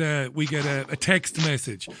we get a text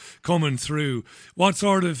message coming through. What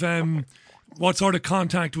sort of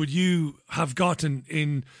contact would you have gotten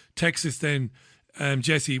in Texas then,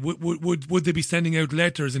 Jesse? Would they be sending out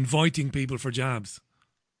letters inviting people for jobs?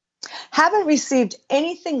 Haven't received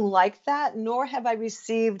anything like that, nor have I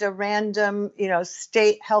received a random,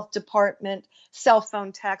 state health department cell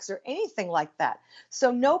phone text or anything like that.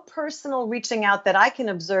 So no personal reaching out that I can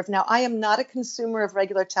observe. Now, I am not a consumer of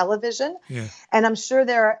regular television, and I'm sure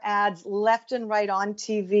there are ads left and right on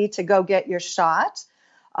TV to go get your shot.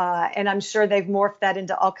 And I'm sure they've morphed that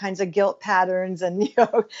into all kinds of guilt patterns. And,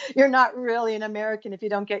 you're not really an American if you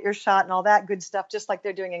don't get your shot and all that good stuff, just like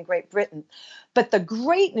they're doing in Great Britain. But the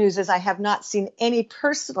great news is I have not seen any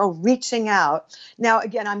personal reaching out. Now,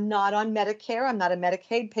 again, I'm not on Medicare. I'm not a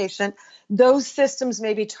Medicaid patient. Those systems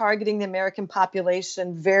may be targeting the American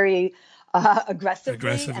population very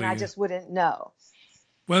aggressively, and I just wouldn't know.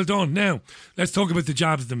 Well done. Now, let's talk about the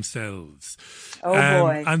jobs themselves. Oh,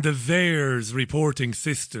 boy. And the VAERS reporting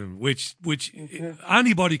system, which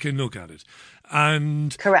anybody can look at it.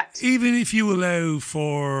 And correct. Even if you allow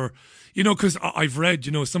for, because I've read,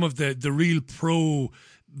 some of the real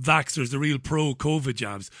pro-vaxxers, the real pro-COVID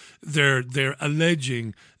jabs, they're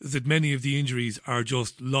alleging that many of the injuries are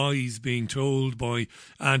just lies being told by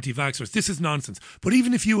anti-vaxxers. This is nonsense. But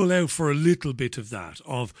even if you allow for a little bit of that,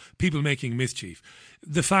 of people making mischief,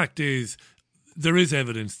 the fact is, there is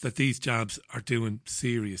evidence that these jabs are doing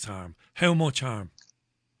serious harm. How much harm?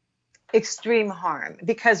 Extreme harm,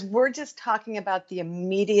 because we're just talking about the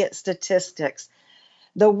immediate statistics.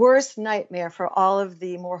 The worst nightmare for all of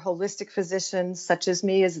the more holistic physicians, such as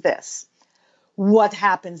me, is this. What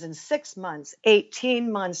happens in 6 months,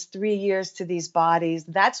 18 months, 3 years to these bodies?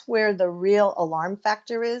 That's where the real alarm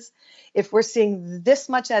factor is. If we're seeing this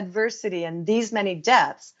much adversity and these many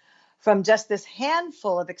deaths from just this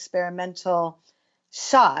handful of experimental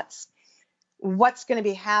shots, what's going to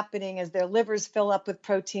be happening as their livers fill up with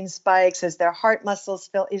protein spikes, as their heart muscles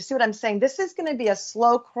fill? You see what I'm saying? This is going to be a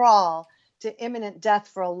slow crawl to imminent death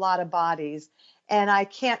for a lot of bodies. And I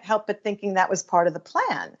can't help but thinking that was part of the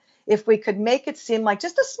plan. If we could make it seem like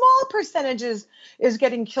just a small percentage is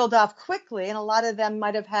getting killed off quickly, and a lot of them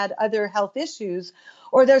might have had other health issues,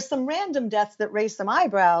 or there's some random deaths that raise some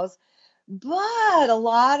eyebrows, but a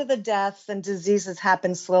lot of the deaths and diseases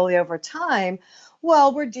happen slowly over time.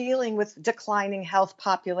 Well, we're dealing with declining health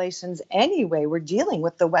populations anyway. We're dealing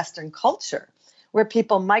with the Western culture where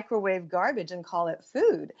people microwave garbage and call it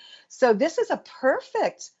food. So this is a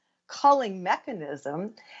perfect culling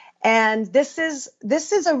mechanism. And this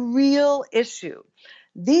is a real issue.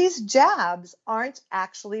 These jabs aren't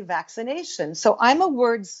actually vaccinations. So I'm a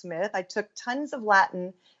wordsmith. I took tons of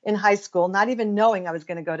Latin in high school, not even knowing I was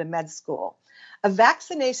going to go to med school. A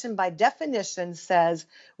vaccination, by definition, says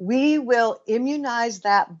we will immunize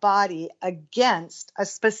that body against a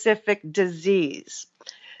specific disease.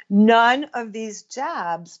 None of these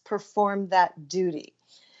jabs perform that duty.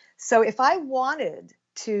 So if I wanted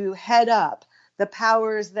to head up the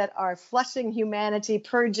powers that are flushing humanity,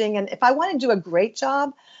 purging, and if I wanted to do a great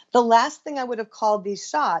job, the last thing I would have called these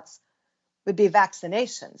shots would be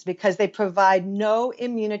vaccinations, because they provide no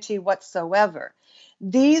immunity whatsoever.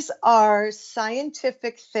 These are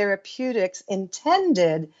scientific therapeutics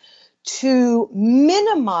intended to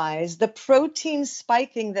minimize the protein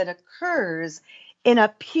spiking that occurs in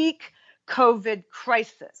a peak COVID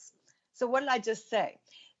crisis. So what did I just say?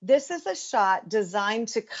 This is a shot designed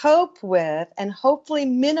to cope with and hopefully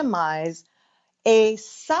minimize a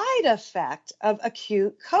side effect of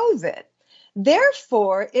acute COVID.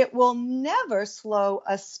 Therefore, it will never slow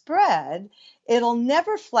a spread. It'll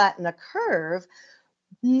never flatten a curve.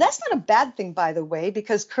 That's not a bad thing, by the way,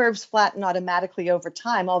 because curves flatten automatically over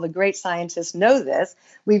time. All the great scientists know this.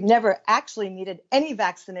 We've never actually needed any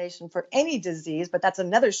vaccination for any disease, but that's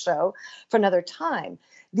another show for another time.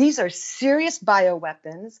 These are serious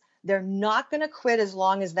bioweapons. They're not going to quit as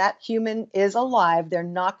long as that human is alive. They're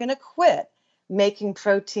not going to quit making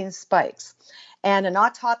protein spikes. And an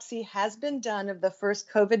autopsy has been done of the first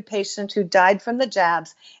COVID patient who died from the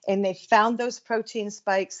jabs, and they found those protein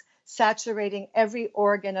spikes saturating every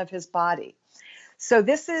organ of his body. So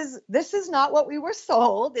this is not what we were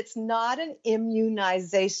sold. It's not an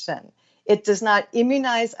immunization. It does not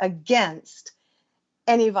immunize against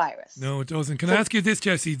any virus. No, it doesn't. Can I ask you this,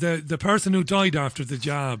 Jessie? The person who died after the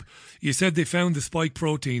jab, you said they found the spike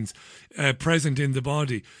proteins present in the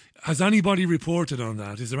body. Has anybody reported on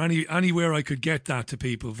that? Is there anywhere I could get that to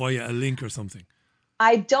people via a link or something?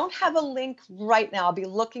 I don't have a link right now. I'll be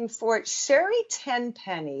looking for it. Sherry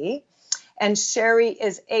Tenpenny, and Sherry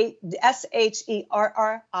is Sherri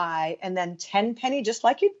and then Tenpenny, just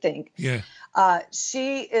like you'd think. Yeah.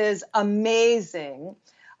 She is amazing.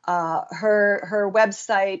 Her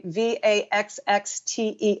website,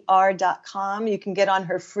 vaxxter.com. You can get on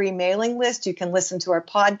her free mailing list. You can listen to her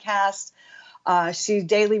podcast. She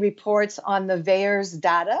daily reports on the VAERS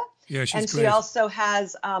data. Yeah, she's and great. She also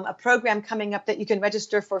has a program coming up that you can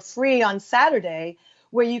register for free on Saturday,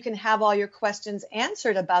 where you can have all your questions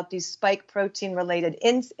answered about these spike protein related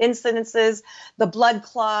incidences, the blood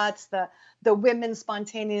clots, the women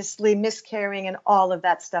spontaneously miscarrying, and all of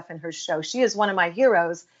that stuff in her show. She is one of my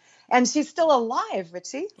heroes. And she's still alive,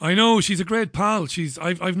 Richie. I know, she's a great pal.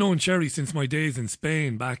 I've known Sherry since my days in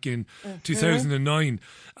Spain back in 2009,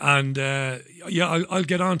 and I'll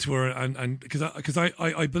get on to her and because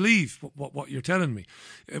I believe what you're telling me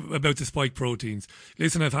about the spike proteins.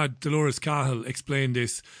 Listen, I've had Dolores Cahill explain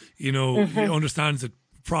this. She understands it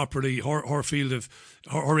properly, her field of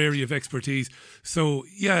her area of expertise. So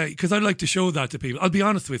yeah, because I'd like to show that to people. I'll be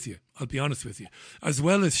honest with you, as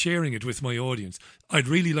well as sharing it with my audience, I'd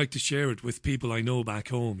really like to share it with people I know back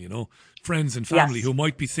home, friends and family who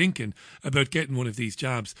might be thinking about getting one of these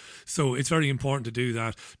jabs. So it's very important to do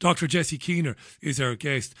that. Dr. Jessie Keener is our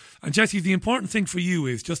guest. And Jessie, the important thing for you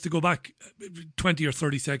is, just to go back 20 or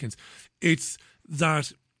 30 seconds, it's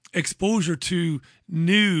that exposure to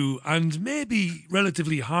new and maybe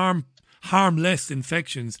relatively harmless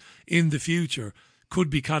infections in the future could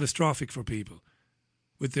be catastrophic for people.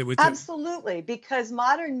 Absolutely, because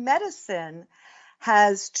modern medicine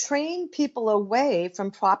has trained people away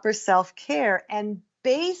from proper self-care and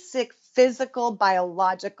basic physical,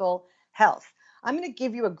 biological health. I'm going to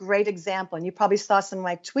give you a great example, and you probably saw some of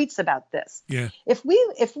my tweets about this. Yeah. If we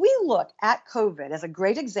look at COVID as a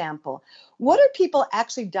great example, what are people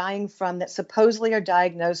actually dying from that supposedly are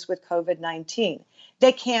diagnosed with COVID-19?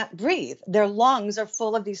 They can't breathe. Their lungs are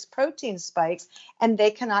full of these protein spikes, and they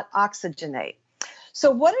cannot oxygenate. So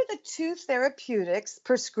what are the two therapeutics,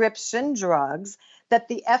 prescription drugs, that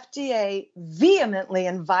the FDA vehemently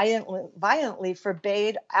and violently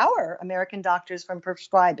forbade our American doctors from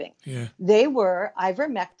prescribing? Yeah. They were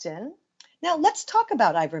ivermectin. Now, let's talk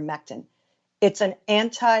about ivermectin. It's an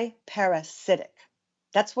anti-parasitic.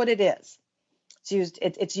 That's what it is.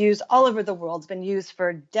 It's used all over the world. It's been used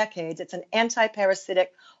for decades. It's an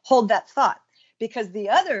anti-parasitic. Hold that thought. Because the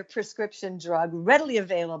other prescription drug readily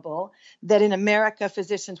available that in America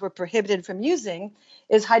physicians were prohibited from using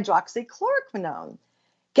is hydroxychloroquine.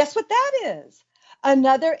 Guess what that is?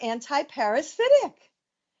 Another anti-parasitic.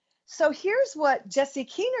 So here's what Jessie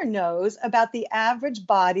Keener knows about the average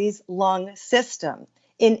body's lung system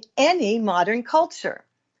in any modern culture.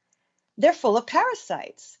 They're full of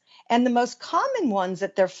parasites. And the most common ones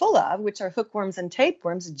that they're full of, which are hookworms and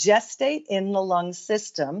tapeworms, gestate in the lung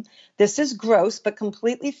system. This is gross, but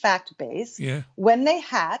completely fact-based. Yeah. When they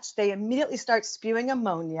hatch, they immediately start spewing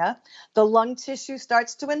ammonia. The lung tissue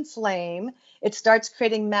starts to inflame. It starts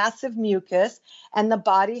creating massive mucus, and the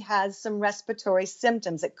body has some respiratory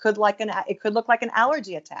symptoms. It could look like an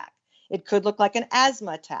allergy attack. It could look like an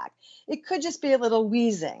asthma attack. It could just be a little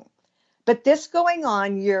wheezing. But this going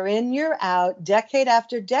on year in, year out, decade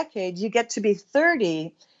after decade, you get to be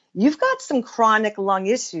 30, you've got some chronic lung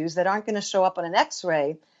issues that aren't going to show up on an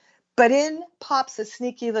x-ray, but in pops a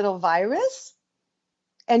sneaky little virus,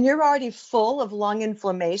 and you're already full of lung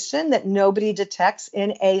inflammation that nobody detects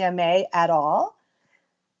in AMA at all.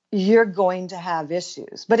 you're going to have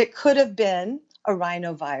issues. But it could have been a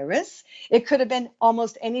rhinovirus. It could have been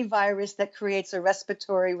almost any virus that creates a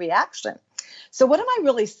respiratory reaction. So what am I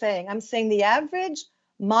really saying? I'm saying the average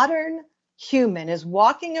modern human is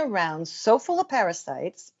walking around so full of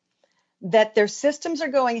parasites that their systems are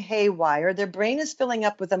going haywire, their brain is filling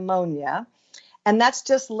up with ammonia, and that's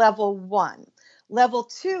just level 1. Level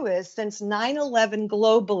 2 is, since 9/11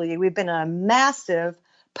 globally, we've been in a massive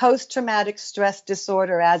post-traumatic stress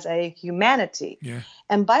disorder as a humanity. Yeah.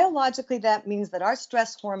 And biologically, that means that our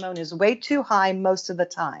stress hormone is way too high most of the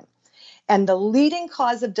time. And the leading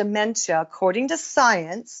cause of dementia, according to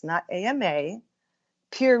science, not AMA,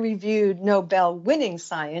 peer-reviewed Nobel-winning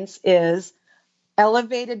science, is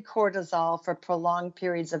elevated cortisol for prolonged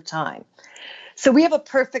periods of time. So we have a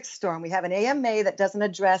perfect storm. We have an AMA that doesn't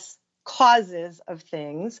address causes of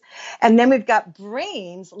things. And then we've got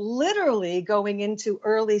brains literally going into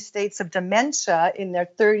early states of dementia in their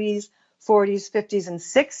 30s, 40s, 50s, and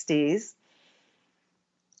 60s.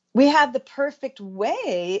 We have the perfect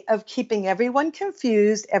way of keeping everyone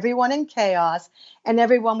confused, everyone in chaos, and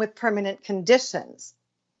everyone with permanent conditions.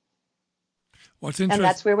 What's interesting, and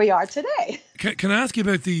that's where we are today. Can I ask you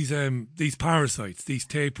about these parasites, these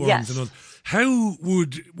tapeworms, Yes. and all? How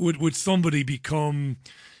would somebody become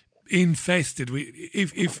infested?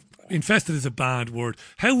 If infested is a bad word,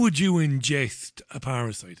 how would you ingest a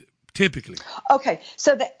parasite typically? Okay,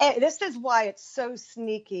 so this is why it's so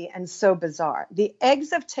sneaky and so bizarre. The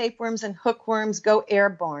eggs of tapeworms and hookworms go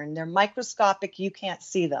airborne. They're microscopic. You can't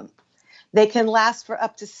see them. They can last for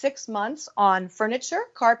up to 6 months on furniture,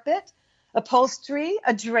 carpet, upholstery,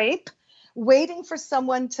 a drape, waiting for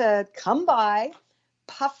someone to come by,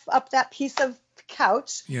 puff up that piece of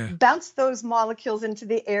couch, bounce those molecules into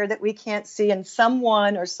the air that we can't see, and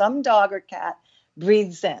someone or some dog or cat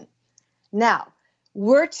breathes in. Now,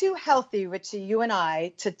 we're too healthy, Richie, you and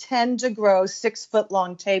I, to tend to grow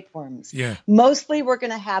 6-foot-long tapeworms. Yeah. Mostly we're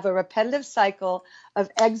going to have a repetitive cycle of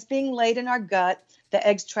eggs being laid in our gut, the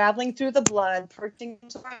eggs traveling through the blood, perching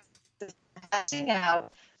into our system, hatching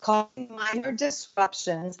out, causing minor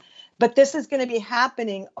disruptions. But this is going to be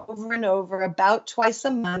happening over and over, about twice a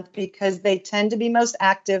month, because they tend to be most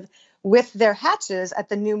active with their hatches at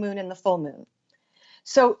the new moon and the full moon.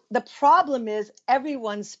 So the problem is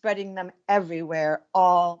everyone's spreading them everywhere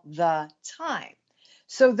all the time.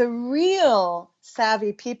 So the real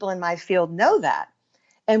savvy people in my field know that.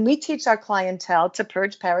 And we teach our clientele to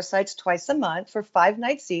purge parasites twice a month for 5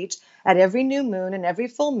 nights each at every new moon and every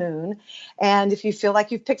full moon. And if you feel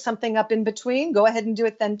like you've picked something up in between, go ahead and do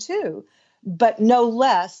it then too. But no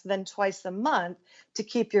less than twice a month, to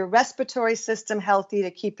keep your respiratory system healthy,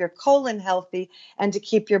 to keep your colon healthy, and to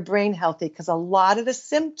keep your brain healthy. Because a lot of the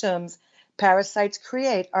symptoms parasites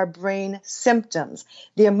create are brain symptoms.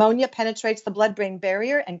 The ammonia penetrates the blood-brain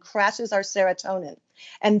barrier and crashes our serotonin.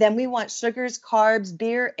 And then we want sugars, carbs,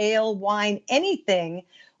 beer, ale, wine, anything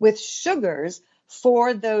with sugars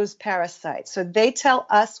for those parasites. So they tell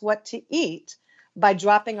us what to eat by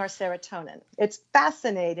dropping our serotonin. It's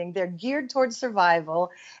fascinating. They're geared towards survival,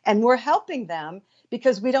 and we're helping them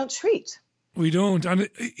because we don't treat. We don't. And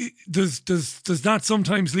does that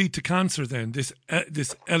sometimes lead to cancer then, this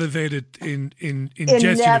elevated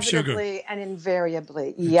ingestion of sugar? Inevitably and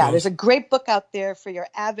invariably. Yeah, there's a great book out there for your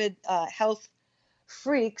avid health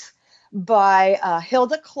freaks by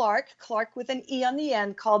Hilda Clark with an E on the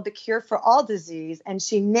end, called The Cure for All Disease. And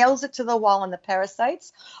she nails it to the wall on the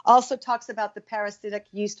parasites. Also talks about the parasitic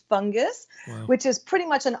yeast fungus, which is pretty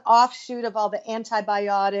much an offshoot of all the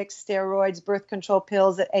antibiotics, steroids, birth control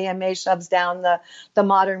pills that AMA shoves down the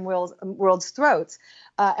modern world's throats.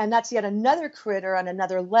 And that's yet another critter on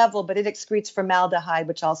another level, but it excretes formaldehyde,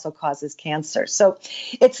 which also causes cancer. So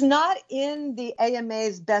it's not in the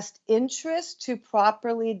AMA's best interest to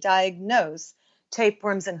properly diagnose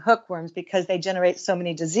tapeworms and hookworms because they generate so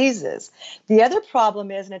many diseases. The other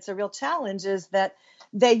problem is, and it's a real challenge, is that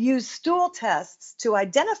they use stool tests to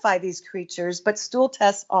identify these creatures, but stool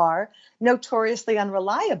tests are notoriously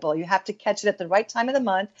unreliable. You have to catch it at the right time of the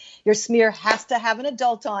month. Your smear has to have an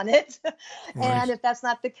adult on it. And if that's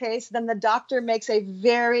not the case, then the doctor makes a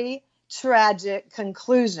very tragic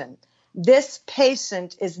conclusion. This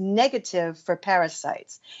patient is negative for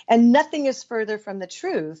parasites, and nothing is further from the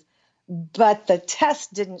truth, but the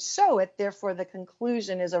test didn't show it. Therefore, the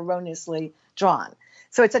conclusion is erroneously drawn.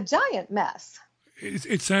 So it's a giant mess.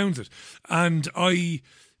 It sounds it. And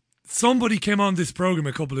somebody came on this program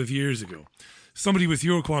a couple of years ago, somebody with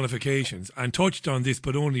your qualifications, and touched on this,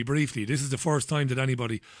 but only briefly. This is the first time that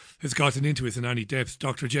anybody has gotten into it in any depth.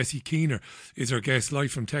 Dr. Jessie Keener is our guest,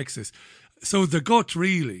 live from Texas. So the gut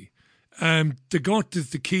really The gut is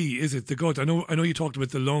the key, is it? The gut. I know you talked about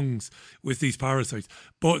the lungs with these parasites,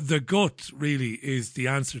 but the gut really is the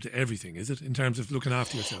answer to everything, is it? In terms of looking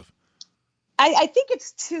after yourself. I think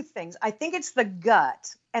it's two things. I think it's the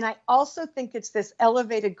gut, and I also think it's this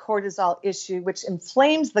elevated cortisol issue, which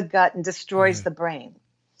inflames the gut and destroys the brain.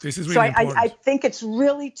 This is really important. I think it's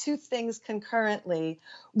really two things concurrently.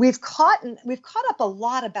 We've caught up a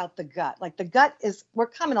lot about the gut. Like the gut we're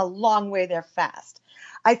coming a long way there fast.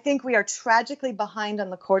 I think we are tragically behind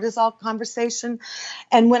on the cortisol conversation.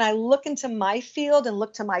 And when I look into my field and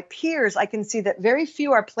look to my peers, I can see that very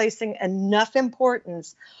few are placing enough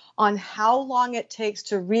importance on how long it takes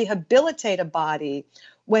to rehabilitate a body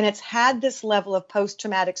when it's had this level of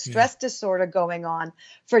post-traumatic stress disorder going on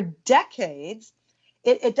for decades.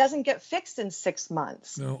 It doesn't get fixed in 6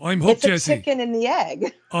 months. No, I'm hooked, Jessie. It's a chicken and the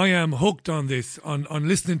egg. I am hooked on this, on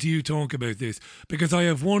listening to you talk about this, because I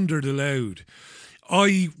have wondered aloud.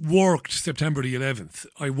 I worked September the 11th.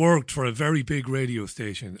 I worked for a very big radio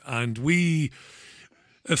station, and we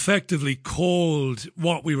effectively called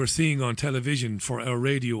what we were seeing on television for our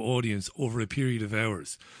radio audience over a period of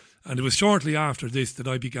hours. And it was shortly after this that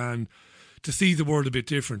I began to see the world a bit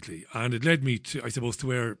differently. And it led me to, I suppose,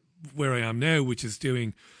 to where I am now, which is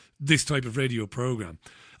doing this type of radio program.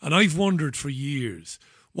 And I've wondered for years,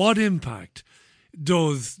 what impact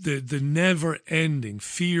does the never-ending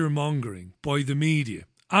fear-mongering by the media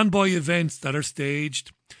and by events that are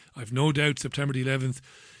staged? I've no doubt September the 11th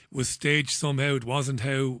was staged somehow. It wasn't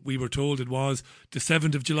how we were told it was. The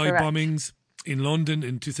 7th of July bombings in London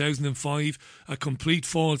in 2005, a complete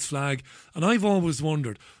false flag. And I've always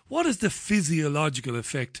wondered, what is the physiological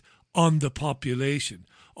effect on the population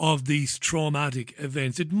of these traumatic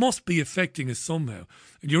events? It must be affecting us somehow.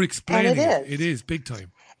 And you're explaining it. It is, big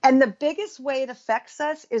time. And the biggest way it affects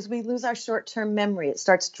us is we lose our short-term memory. It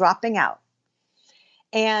starts dropping out.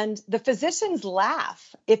 And the physicians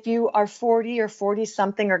laugh if you are 40 or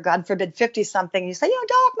 40-something, or God forbid, 50-something. You say,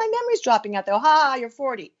 doc, my memory's dropping out. They go, ha, you're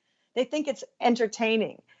 40. They think it's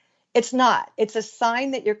entertaining. It's not. It's a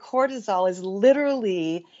sign that your cortisol is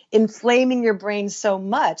literally inflaming your brain so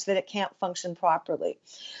much that it can't function properly.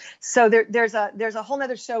 So there's a whole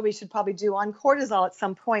other show we should probably do on cortisol at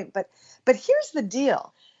some point. But here's the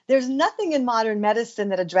deal. There's nothing in modern medicine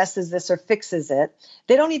that addresses this or fixes it.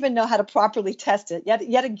 They don't even know how to properly test it.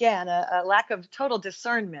 Yet again, a lack of total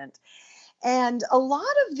discernment. And a lot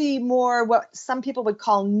of the more what some people would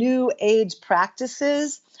call new age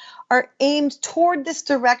practices are aimed toward this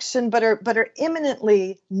direction, but are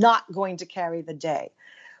imminently not going to carry the day.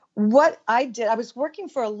 What I did, I was working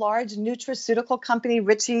for a large nutraceutical company,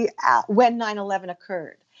 Richie, when 9/11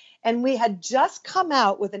 occurred. And we had just come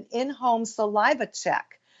out with an in-home saliva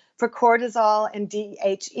check for cortisol and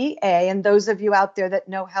DHEA. And those of you out there that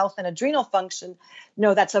know health and adrenal function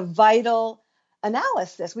know that's a vital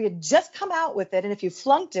analysis. We had just come out with it. And if you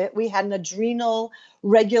flunked it, we had an adrenal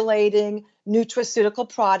regulating nutraceutical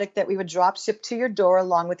product that we would drop ship to your door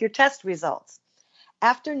along with your test results.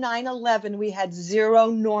 After 9/11, we had zero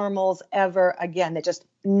normals ever again.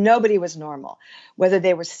 Nobody was normal. Whether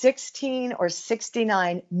they were 16 or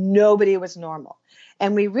 69, nobody was normal.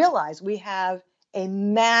 And we realized we have a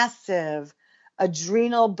massive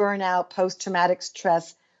adrenal burnout, post-traumatic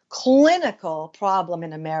stress clinical problem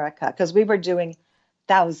in America, because we were doing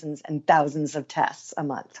thousands and thousands of tests a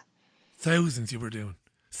month. Thousands you were doing.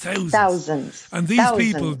 Thousands. Thousands. And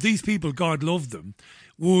these people, God love them,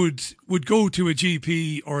 would go to a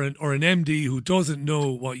GP or an MD who doesn't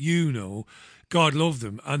know what you know, God love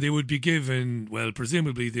them, and they would be given, well,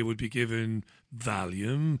 presumably they would be given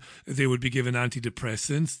Valium, they would be given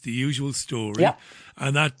antidepressants, the usual story. Yep.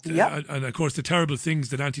 And and of course the terrible things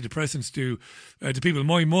that antidepressants do to people.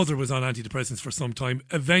 My mother was on antidepressants for some time,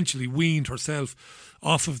 eventually weaned herself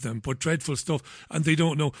off of them, but dreadful stuff, and they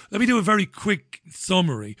don't know. Let me do a very quick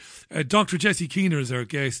summary. Dr. Jessie Keener is our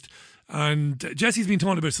guest, and Jessie's been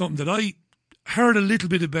talking about something that I heard a little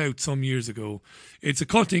bit about some years ago. It's a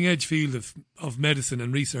cutting edge field of medicine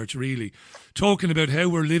and research, really, talking about how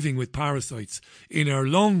we're living with parasites in our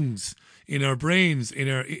lungs, in our brains,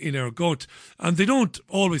 in our gut. And they don't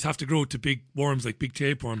always have to grow to big worms like big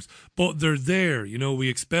tapeworms, but they're there. We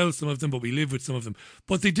expel some of them, but we live with some of them.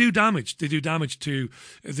 But they do damage. They do damage to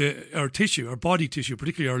our tissue, our body tissue,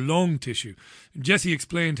 particularly our lung tissue. Jessie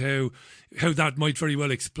explained how that might very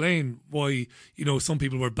well explain why some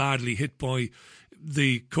people were badly hit by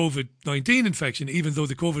the COVID-19 infection, even though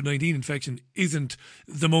the COVID-19 infection isn't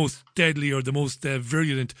the most deadly or the most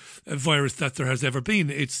virulent virus that there has ever been.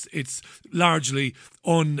 It's largely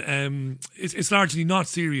it's largely not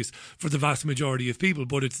serious for the vast majority of people,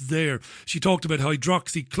 but it's there. She talked about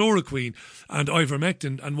hydroxychloroquine and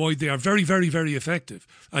ivermectin and why they are very, very, very effective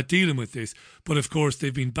at dealing with this. But of course,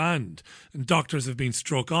 they've been banned, and doctors have been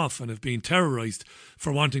struck off and have been terrorised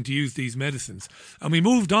for wanting to use these medicines. And we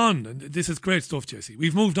moved on, and this is great stuff, Jesse.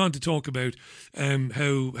 We've moved on to talk about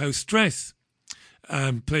how stress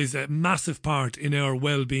plays a massive part in our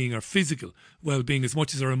well-being, our physical well-being, as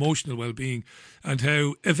much as our emotional well-being, and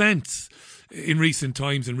how events in recent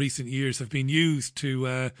times and recent years have been used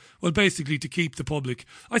to, basically to keep the public,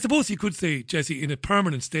 I suppose you could say, Jesse, in a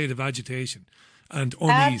permanent state of agitation and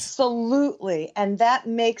unease. Absolutely. And that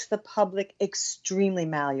makes the public extremely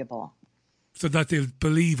malleable. So that they'll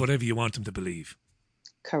believe whatever you want them to believe.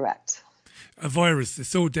 Correct. A virus is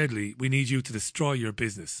so deadly, we need you to destroy your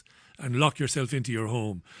business and lock yourself into your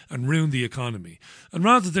home and ruin the economy. And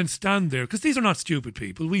rather than stand there, because these are not stupid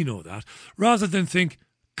people, we know that, rather than think,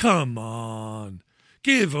 come on,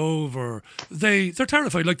 give over. They're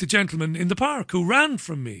terrified, like the gentleman in the park who ran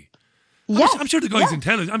from me. Yes. I'm sure the guy's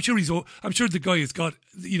intelligent. I'm sure the guy has got,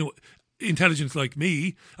 intelligence like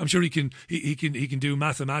me. I'm sure he can do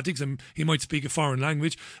mathematics and he might speak a foreign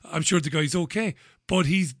language. I'm sure the guy's okay. But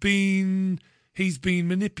he's been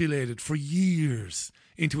manipulated for years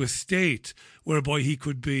into a state whereby he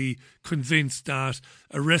could be convinced that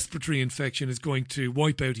a respiratory infection is going to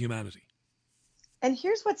wipe out humanity. And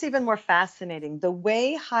here's what's even more fascinating. The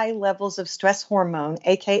way high levels of stress hormone,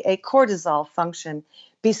 aka cortisol, function,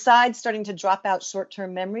 besides starting to drop out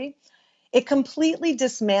short-term memory, it completely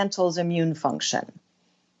dismantles immune function.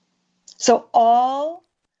 So all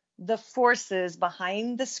the forces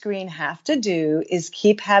behind the screen have to do is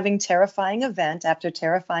keep having terrifying event after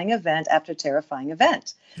terrifying event after terrifying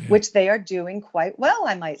event, which they are doing quite well,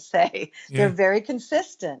 I might say. Yeah. They're very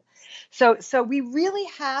consistent. So we really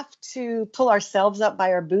have to pull ourselves up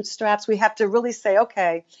by our bootstraps. We have to really say,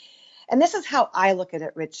 okay, and this is how I look at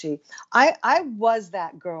it, Richie. I was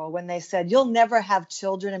that girl when they said, you'll never have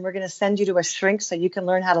children and we're going to send you to a shrink so you can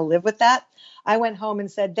learn how to live with that. I went home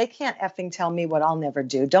and said, they can't effing tell me what I'll never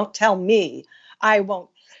do. Don't tell me I won't.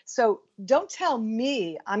 So don't tell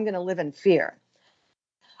me I'm going to live in fear.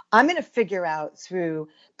 I'm going to figure out through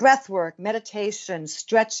breath work, meditation,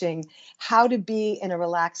 stretching, how to be in a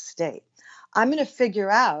relaxed state. I'm going to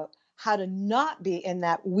figure out how to not be in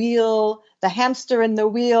that wheel, the hamster in the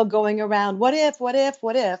wheel going around. What if?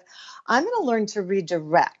 I'm going to learn to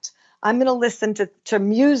redirect. I'm going to listen to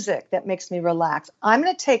music that makes me relax. I'm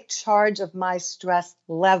going to take charge of my stress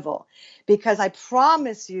level because I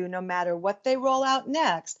promise you, no matter what they roll out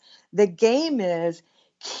next, the game is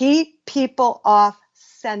keep people off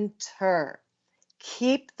center.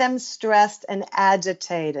 Keep them stressed and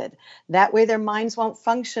agitated. That way their minds won't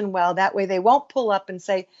function well. That way they won't pull up and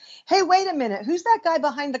say, hey, wait a minute, who's that guy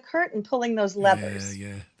behind the curtain pulling those levers?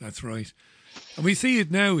 Yeah, that's right. And we see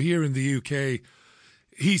it now here in the UK.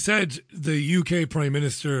 He said, the UK Prime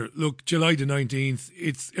Minister, look, July the 19th,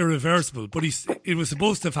 it's irreversible. But it was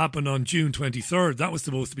supposed to have happened on June 23rd. That was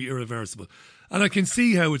supposed to be irreversible. And I can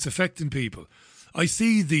see how it's affecting people.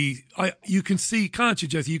 You can see, can't you,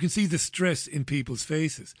 Jesse? You can see the stress in people's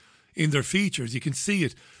faces, in their features. You can see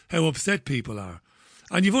it, how upset people are.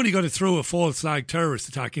 And you've only got to throw a false flag terrorist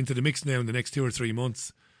attack into the mix now in the next 2 or 3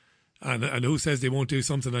 months. And who says they won't do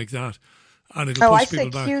something like that? And it'll push people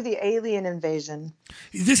back. Cue the alien invasion.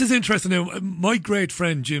 This is interesting now. My great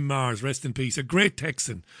friend Jim Mars, rest in peace, a great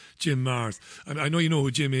Texan, Jim Mars. And I know you know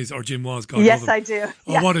who Jim is, or Jim was. God yes, I do.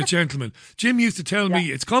 Oh, what a gentleman. Jim used to tell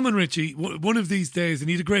me, it's coming, Richie, one of these days, and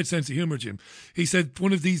he had a great sense of humour, Jim. He said,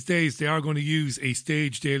 one of these days they are going to use a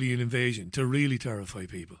staged alien invasion to really terrify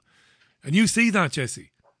people. And you see that,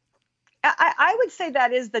 Jesse? I would say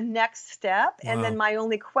that is the next step. Wow. And then my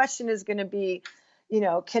only question is going to be,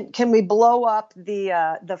 can we blow up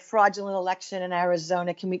the fraudulent election in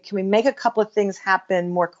Arizona? Can we make a couple of things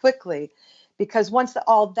happen more quickly? Because once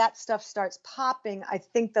all that stuff starts popping, I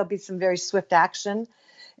think there'll be some very swift action.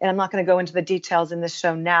 And I'm not going to go into the details in this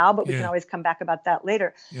show now, but we can always come back about that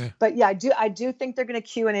later. Yeah. But yeah, I do think they're going to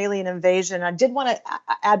cue an alien invasion. I did want to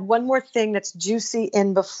add one more thing that's juicy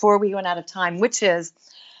in before we run out of time, which is,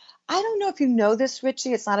 I don't know if you know this,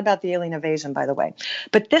 Richie. It's not about the alien invasion, by the way,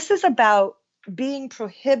 but this is about being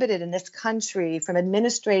prohibited in this country from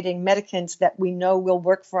administrating medicaments that we know will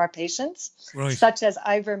work for our patients, such as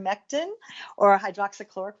ivermectin or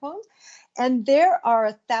hydroxychloroquine. And there are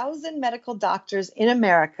 1,000 medical doctors in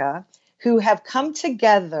America who have come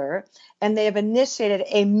together and they have initiated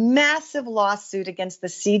a massive lawsuit against the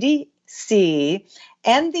CDC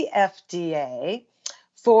and the FDA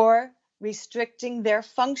for restricting their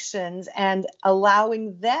functions and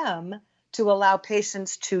allowing them to allow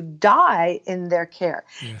patients to die in their care.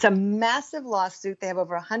 Yeah. It's a massive lawsuit. They have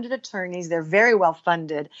over 100 attorneys. They're very well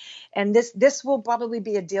funded. And this will probably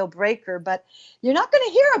be a deal breaker, but you're not going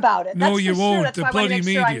to hear about it. No, That's you for won't. sure. That's The why I want to bloody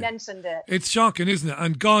make sure I media. mentioned it. It's shocking, isn't it?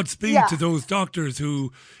 And Godspeed Yeah. to those doctors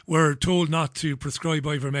who were told not to prescribe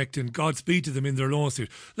ivermectin. Godspeed to them in their lawsuit.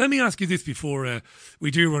 Let me ask you this before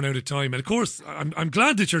we do run out of time. And of course, I'm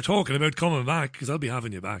glad that you're talking about coming back, because I'll be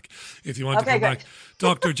having you back if you want to Okay, come good. back.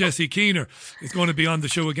 Dr. Jessie Keener is going to be on the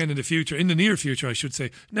show again in the near future, I should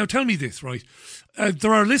say. Now, tell me this, right?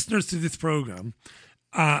 There are listeners to this programme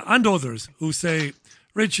and others who say,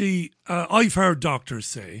 Richie, I've heard doctors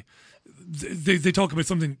say, they talk about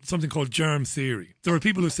something called germ theory. There are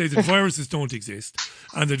people who say that viruses don't exist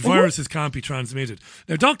and that viruses can't be transmitted.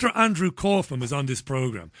 Now, Dr. Andrew Kaufman was on this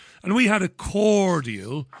programme and we had a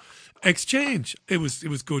cordial exchange. It was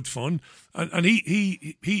good fun, and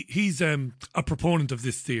he's a proponent of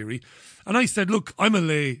this theory. And I said, look, I'm a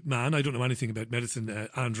lay man. I don't know anything about medicine,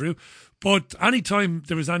 Andrew. But anytime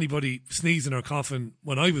there was anybody sneezing or coughing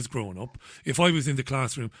when I was growing up, if I was in the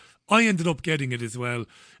classroom, I ended up getting it as well.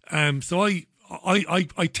 So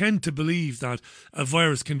I tend to believe that a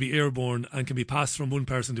virus can be airborne and can be passed from one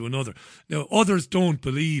person to another. Now, others don't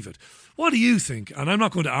believe it. What do you think? And I'm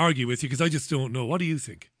not going to argue with you because I just don't know. What do you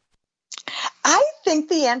think? I think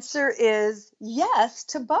the answer is yes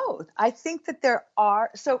to both. I think that there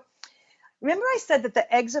are. So remember I said that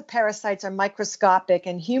the eggs of parasites are microscopic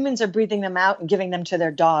and humans are breathing them out and giving them to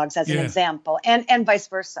their dogs as an example, and vice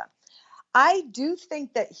versa. I do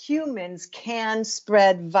think that humans can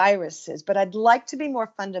spread viruses, but I'd like to be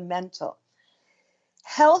more fundamental.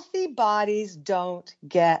 Healthy bodies don't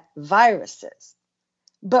get viruses.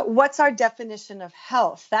 But what's our definition of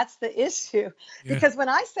health? That's the issue. Yeah. Because when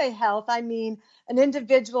I say health, I mean an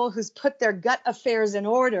individual who's put their gut affairs in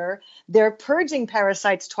order. They're purging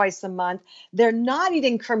parasites twice a month. They're not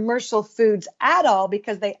eating commercial foods at all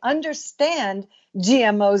because they understand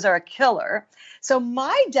GMOs are a killer. So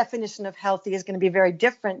my definition of healthy is going to be very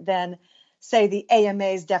different than, say, the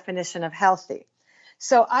AMA's definition of healthy.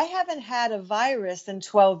 So I haven't had a virus in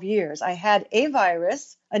 12 years. I had a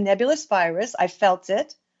virus, a nebulous virus. I felt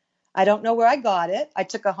it. I don't know where I got it. I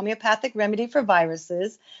took a homeopathic remedy for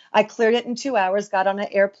viruses. I cleared it in 2 hours, got on an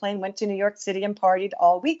airplane, went to New York City and partied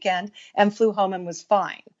all weekend and flew home and was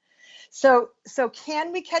fine. So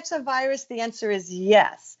can we catch a virus? The answer is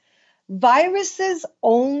yes. Viruses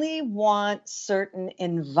only want certain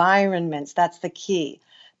environments. That's the key.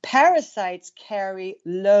 Parasites carry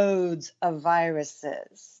loads of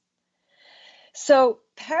viruses. So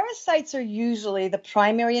parasites are usually the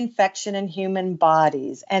primary infection in human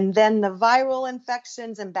bodies, and then the viral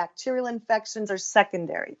infections and bacterial infections are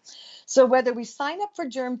secondary. So whether we sign up for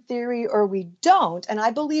germ theory or we don't, and I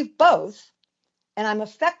believe both, and I'm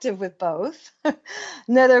effective with both.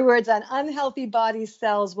 In other words, an unhealthy body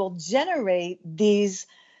cells will generate these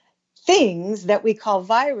things that we call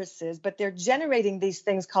viruses, but they're generating these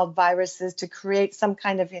things called viruses to create some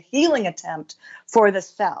kind of a healing attempt for the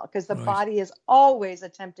cell, because the body is always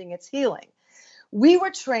attempting its healing. We were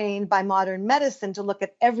trained by modern medicine to look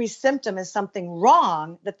at every symptom as something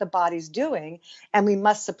wrong that the body's doing, and we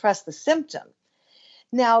must suppress the symptom.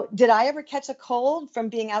 Now, did I ever catch a cold from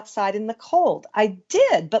being outside in the cold? I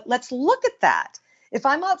did, but let's look at that. If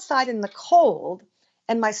I'm outside in the cold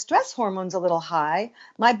and my stress hormone's a little high,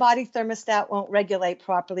 my body thermostat won't regulate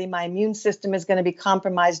properly. My immune system is going to be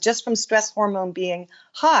compromised just from stress hormone being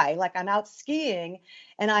high. Like I'm out skiing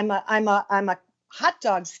and I'm a hot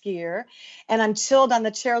dog skier and I'm chilled on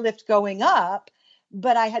the chairlift going up,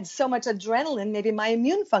 but I had so much adrenaline, maybe my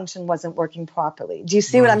immune function wasn't working properly. Do you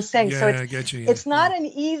see what I'm saying? Yeah, So I get you. it's not an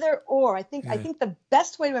either or. I think the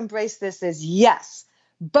best way to embrace this is yes,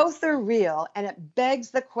 both are real, and it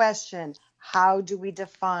begs the question, how do we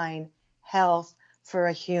define health for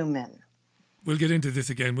a human? We'll get into this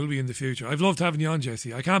again, will we, in the future? I've loved having you on,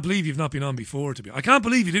 Jessie. I can't believe you've not been on before. I can't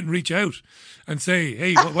believe you didn't reach out and say,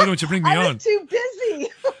 hey, why don't you bring me I on? was too busy.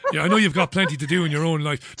 Yeah, I know you've got plenty to do in your own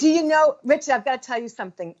life. Do you know, Richie, I've got to tell you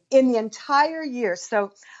something. In the entire year,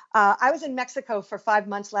 so I was in Mexico for 5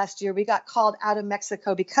 months last year. We got called out of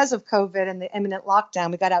Mexico because of COVID and the imminent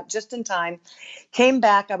lockdown. We got out just in time, came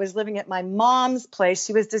back. I was living at my mom's place.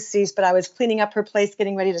 She was deceased, but I was cleaning up her place,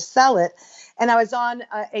 getting ready to sell it. And I was on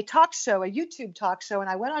a talk show, a YouTube talk show, and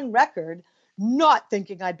I went on record, not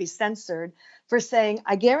thinking I'd be censored, for saying,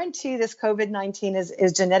 I guarantee this COVID-19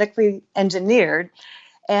 is genetically engineered.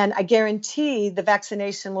 And I guarantee the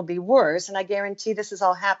vaccination will be worse. And I guarantee this is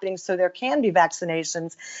all happening so there can be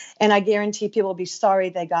vaccinations. And I guarantee people will be sorry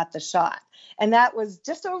they got the shot. And that was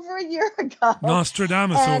just over a year ago.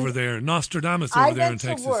 Nostradamus And over there. Nostradamus I over there in went to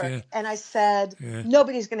Texas. work Yeah. and I said, Yeah.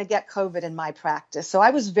 nobody's going to get COVID in my practice. So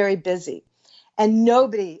I was very busy. And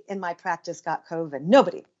nobody in my practice got COVID.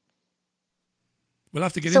 Nobody. We'll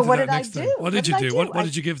have to get So into what that did I next do? time. What did you I do? What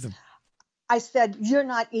did you give them? I said, you're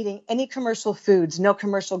not eating any commercial foods, no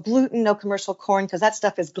commercial gluten, no commercial corn, because that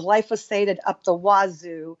stuff is glyphosated up the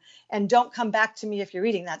wazoo. And don't come back to me if you're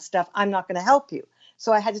eating that stuff. I'm not going to help you.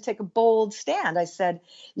 So I had to take a bold stand. I said,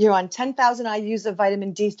 you're on 10,000 IUs of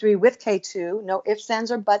vitamin D3 with K2, no ifs,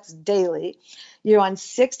 ands, or buts daily. You're on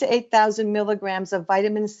 6,000 to 8,000 milligrams of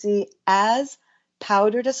vitamin C as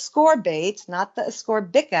powdered ascorbate, not the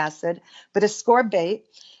ascorbic acid, but ascorbate.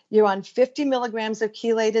 You're on 50 milligrams of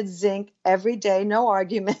chelated zinc every day, no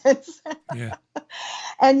arguments. Yeah.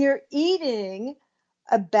 And you're eating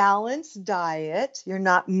a balanced diet. You're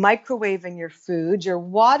not microwaving your food. Your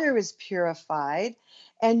water is purified.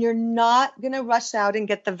 And you're not going to rush out and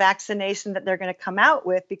get the vaccination that they're going to come out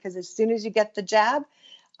with, because as soon as you get the jab,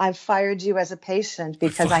 I've fired you as a patient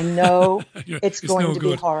because I know it's going no to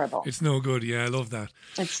good. be horrible. It's no good. Yeah, I love that.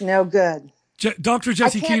 It's no good. Dr.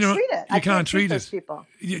 Jessie I can't Keener, treat it. you I can't treat it. those people.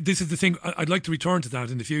 This is the thing. I'd like to return to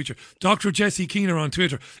that in the future. Dr. Jessie Keener on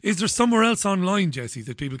Twitter. Is there somewhere else online, Jessie,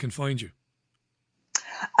 that people can find you?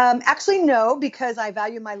 Actually, no, because I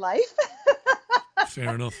value my life.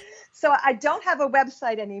 Fair enough. So I don't have a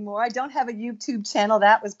website anymore. I don't have a YouTube channel.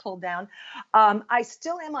 That was pulled down. I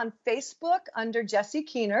still am on Facebook under Jessie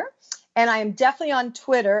Keener. And I am definitely on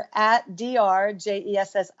Twitter at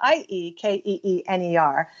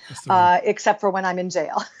DrJessieKeener, except for when I'm in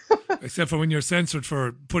jail. Except for when you're censored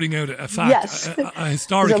for putting out a fact, Yes. a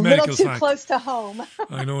historic It's medical a little too fact. close to home.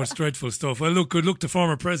 I know, it's dreadful stuff. Well, look, good luck to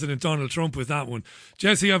former President Donald Trump with that one.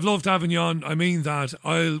 Jessie, I've loved having you on. I mean that.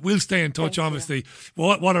 We'll stay in touch, obviously.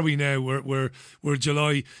 What are we now? We're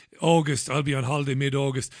July, August. I'll be on holiday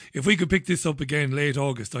mid-August. If we could pick this up again late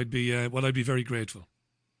August, I'd be very grateful.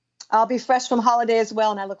 I'll be fresh from holiday as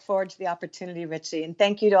well, and I look forward to the opportunity, Richie. And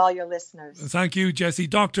thank you to all your listeners. Thank you, Jessie.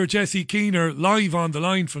 Dr. Jessie Keener, live on the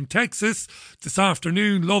line from Texas this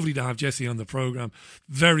afternoon. Lovely to have Jessie on the programme.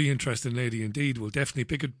 Very interesting lady indeed. We'll definitely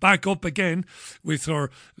pick it back up again with her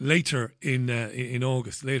later in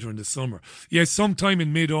August, later in the summer. Yes, sometime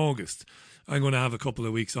in mid-August. I'm going to have a couple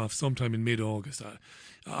of weeks off sometime in mid-August.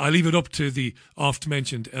 I leave it up to the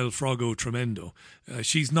oft-mentioned El Frogo Tremendo.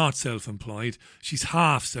 She's not self-employed. She's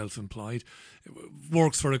half self-employed.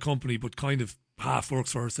 Works for a company, but kind of half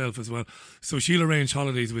works for herself as well. So she'll arrange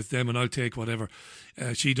holidays with them, and I'll take whatever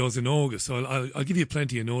she does in August. So I'll give you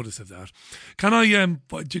plenty of notice of that. Can I I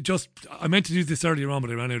meant to do this earlier on,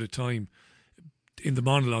 but I ran out of time in the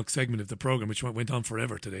monologue segment of the programme, which went on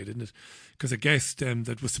forever today, didn't it? Because a guest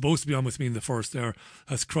that was supposed to be on with me in the first hour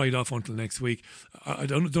has cried off until next week. I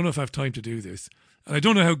don't know if I have time to do this. And I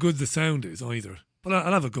don't know how good the sound is either. But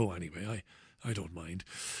I'll have a go anyway. I don't mind.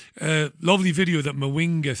 Lovely video that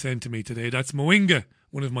Mwinga sent to me today. That's Mwinga,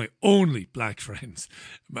 one of my only black friends,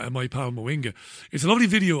 my pal Mwinga. It's a lovely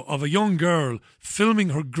video of a young girl filming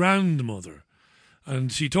her grandmother.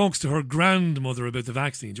 And she talks to her grandmother about the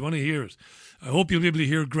vaccine. Do you want to hear it? I hope you'll be able to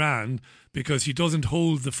hear Gran, because she doesn't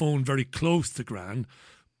hold the phone very close to Gran.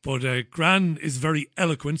 But Gran is very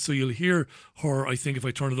eloquent, so you'll hear her, I think, if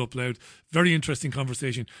I turn it up loud. Very interesting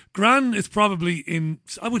conversation. Gran is probably in,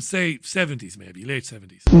 I would say, 70s maybe, late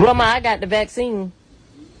 70s. Grandma, I got the vaccine.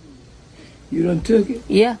 You done took it?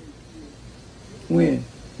 Yeah, When?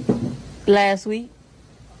 last week.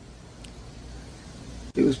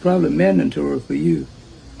 It was probably mandatory for you.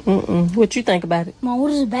 What you think about it? Mom,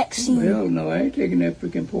 what is a vaccine? Hell no, I ain't taking that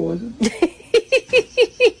freaking poison.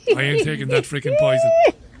 I ain't taking that freaking poison.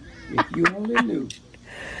 If you only knew.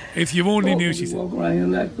 If you only knew, she said. Walk around here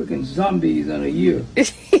like freaking zombies in a year.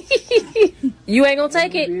 You ain't gonna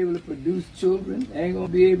take it? Ain't gonna be able to produce children. Ain't gonna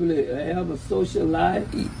be able to have a social life.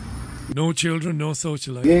 No children, no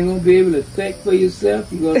social life. You ain't gonna be able to think for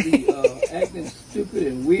yourself. You're gonna be acting stupid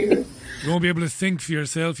and weird. You won't be able to think for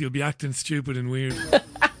yourself. You'll be acting stupid and weird.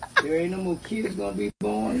 There ain't no more kids gonna be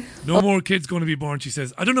born. No more kids going to be born, she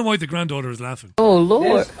says. I don't know why the granddaughter is laughing. Oh,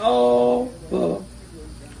 Lord. That's all for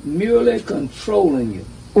merely controlling you.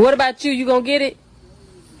 What about you? You gonna get it?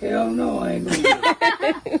 Hell no, I ain't gonna get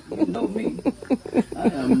it. You know me. I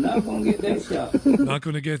am not gonna get that shot. Not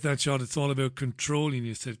going to get that shot. It's all about controlling.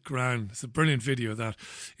 You said, grand. It's a brilliant video, that.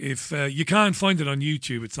 If you can't find it on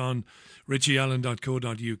YouTube, it's on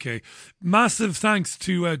richieallen.co.uk. Massive thanks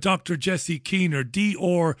to Dr. Jessie Keener,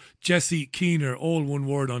 Dr. Jessie Keener, all one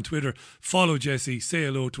word on Twitter. Follow Jessie, say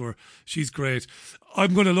hello to her. She's great.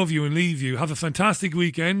 I'm going to love you and leave you. Have a fantastic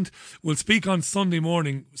weekend. We'll speak on Sunday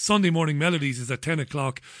morning. Sunday Morning Melodies is at 10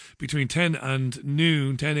 o'clock, between 10 and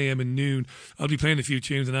noon, 10 a.m. and noon. I'll be playing a few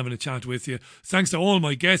tunes and having a chat with you. Thanks to all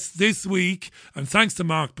my guests this week, and thanks to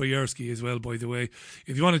Mark Boyerski as well, by the way.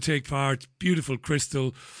 If you want to take part, beautiful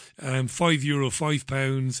crystal, €5,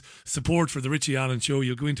 £5, support for the Richie Allen Show.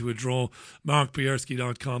 You'll go into a draw,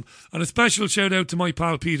 markboyerski.com. And a special shout out to my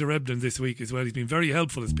pal Peter Ebden this week as well. He's been very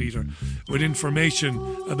helpful as Peter with information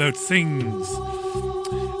about things.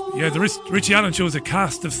 Yeah, the Richie Allen Show is a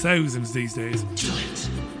cast of thousands these days.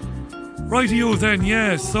 Rightio then,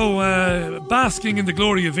 yeah. So, basking in the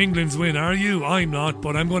glory of England's win, are you? I'm not,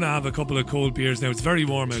 but I'm going to have a couple of cold beers now. It's very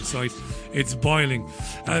warm outside. It's boiling.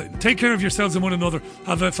 Take care of yourselves and one another.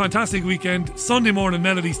 Have a fantastic weekend. Sunday Morning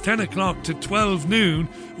Melodies, 10 o'clock to 12 noon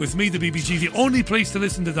with me, the BBG. The only place to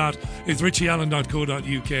listen to that is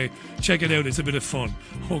richieallen.co.uk. Check it out. It's a bit of fun.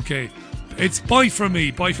 Okay. It's bye from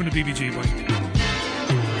me. Bye from the BBG. Bye.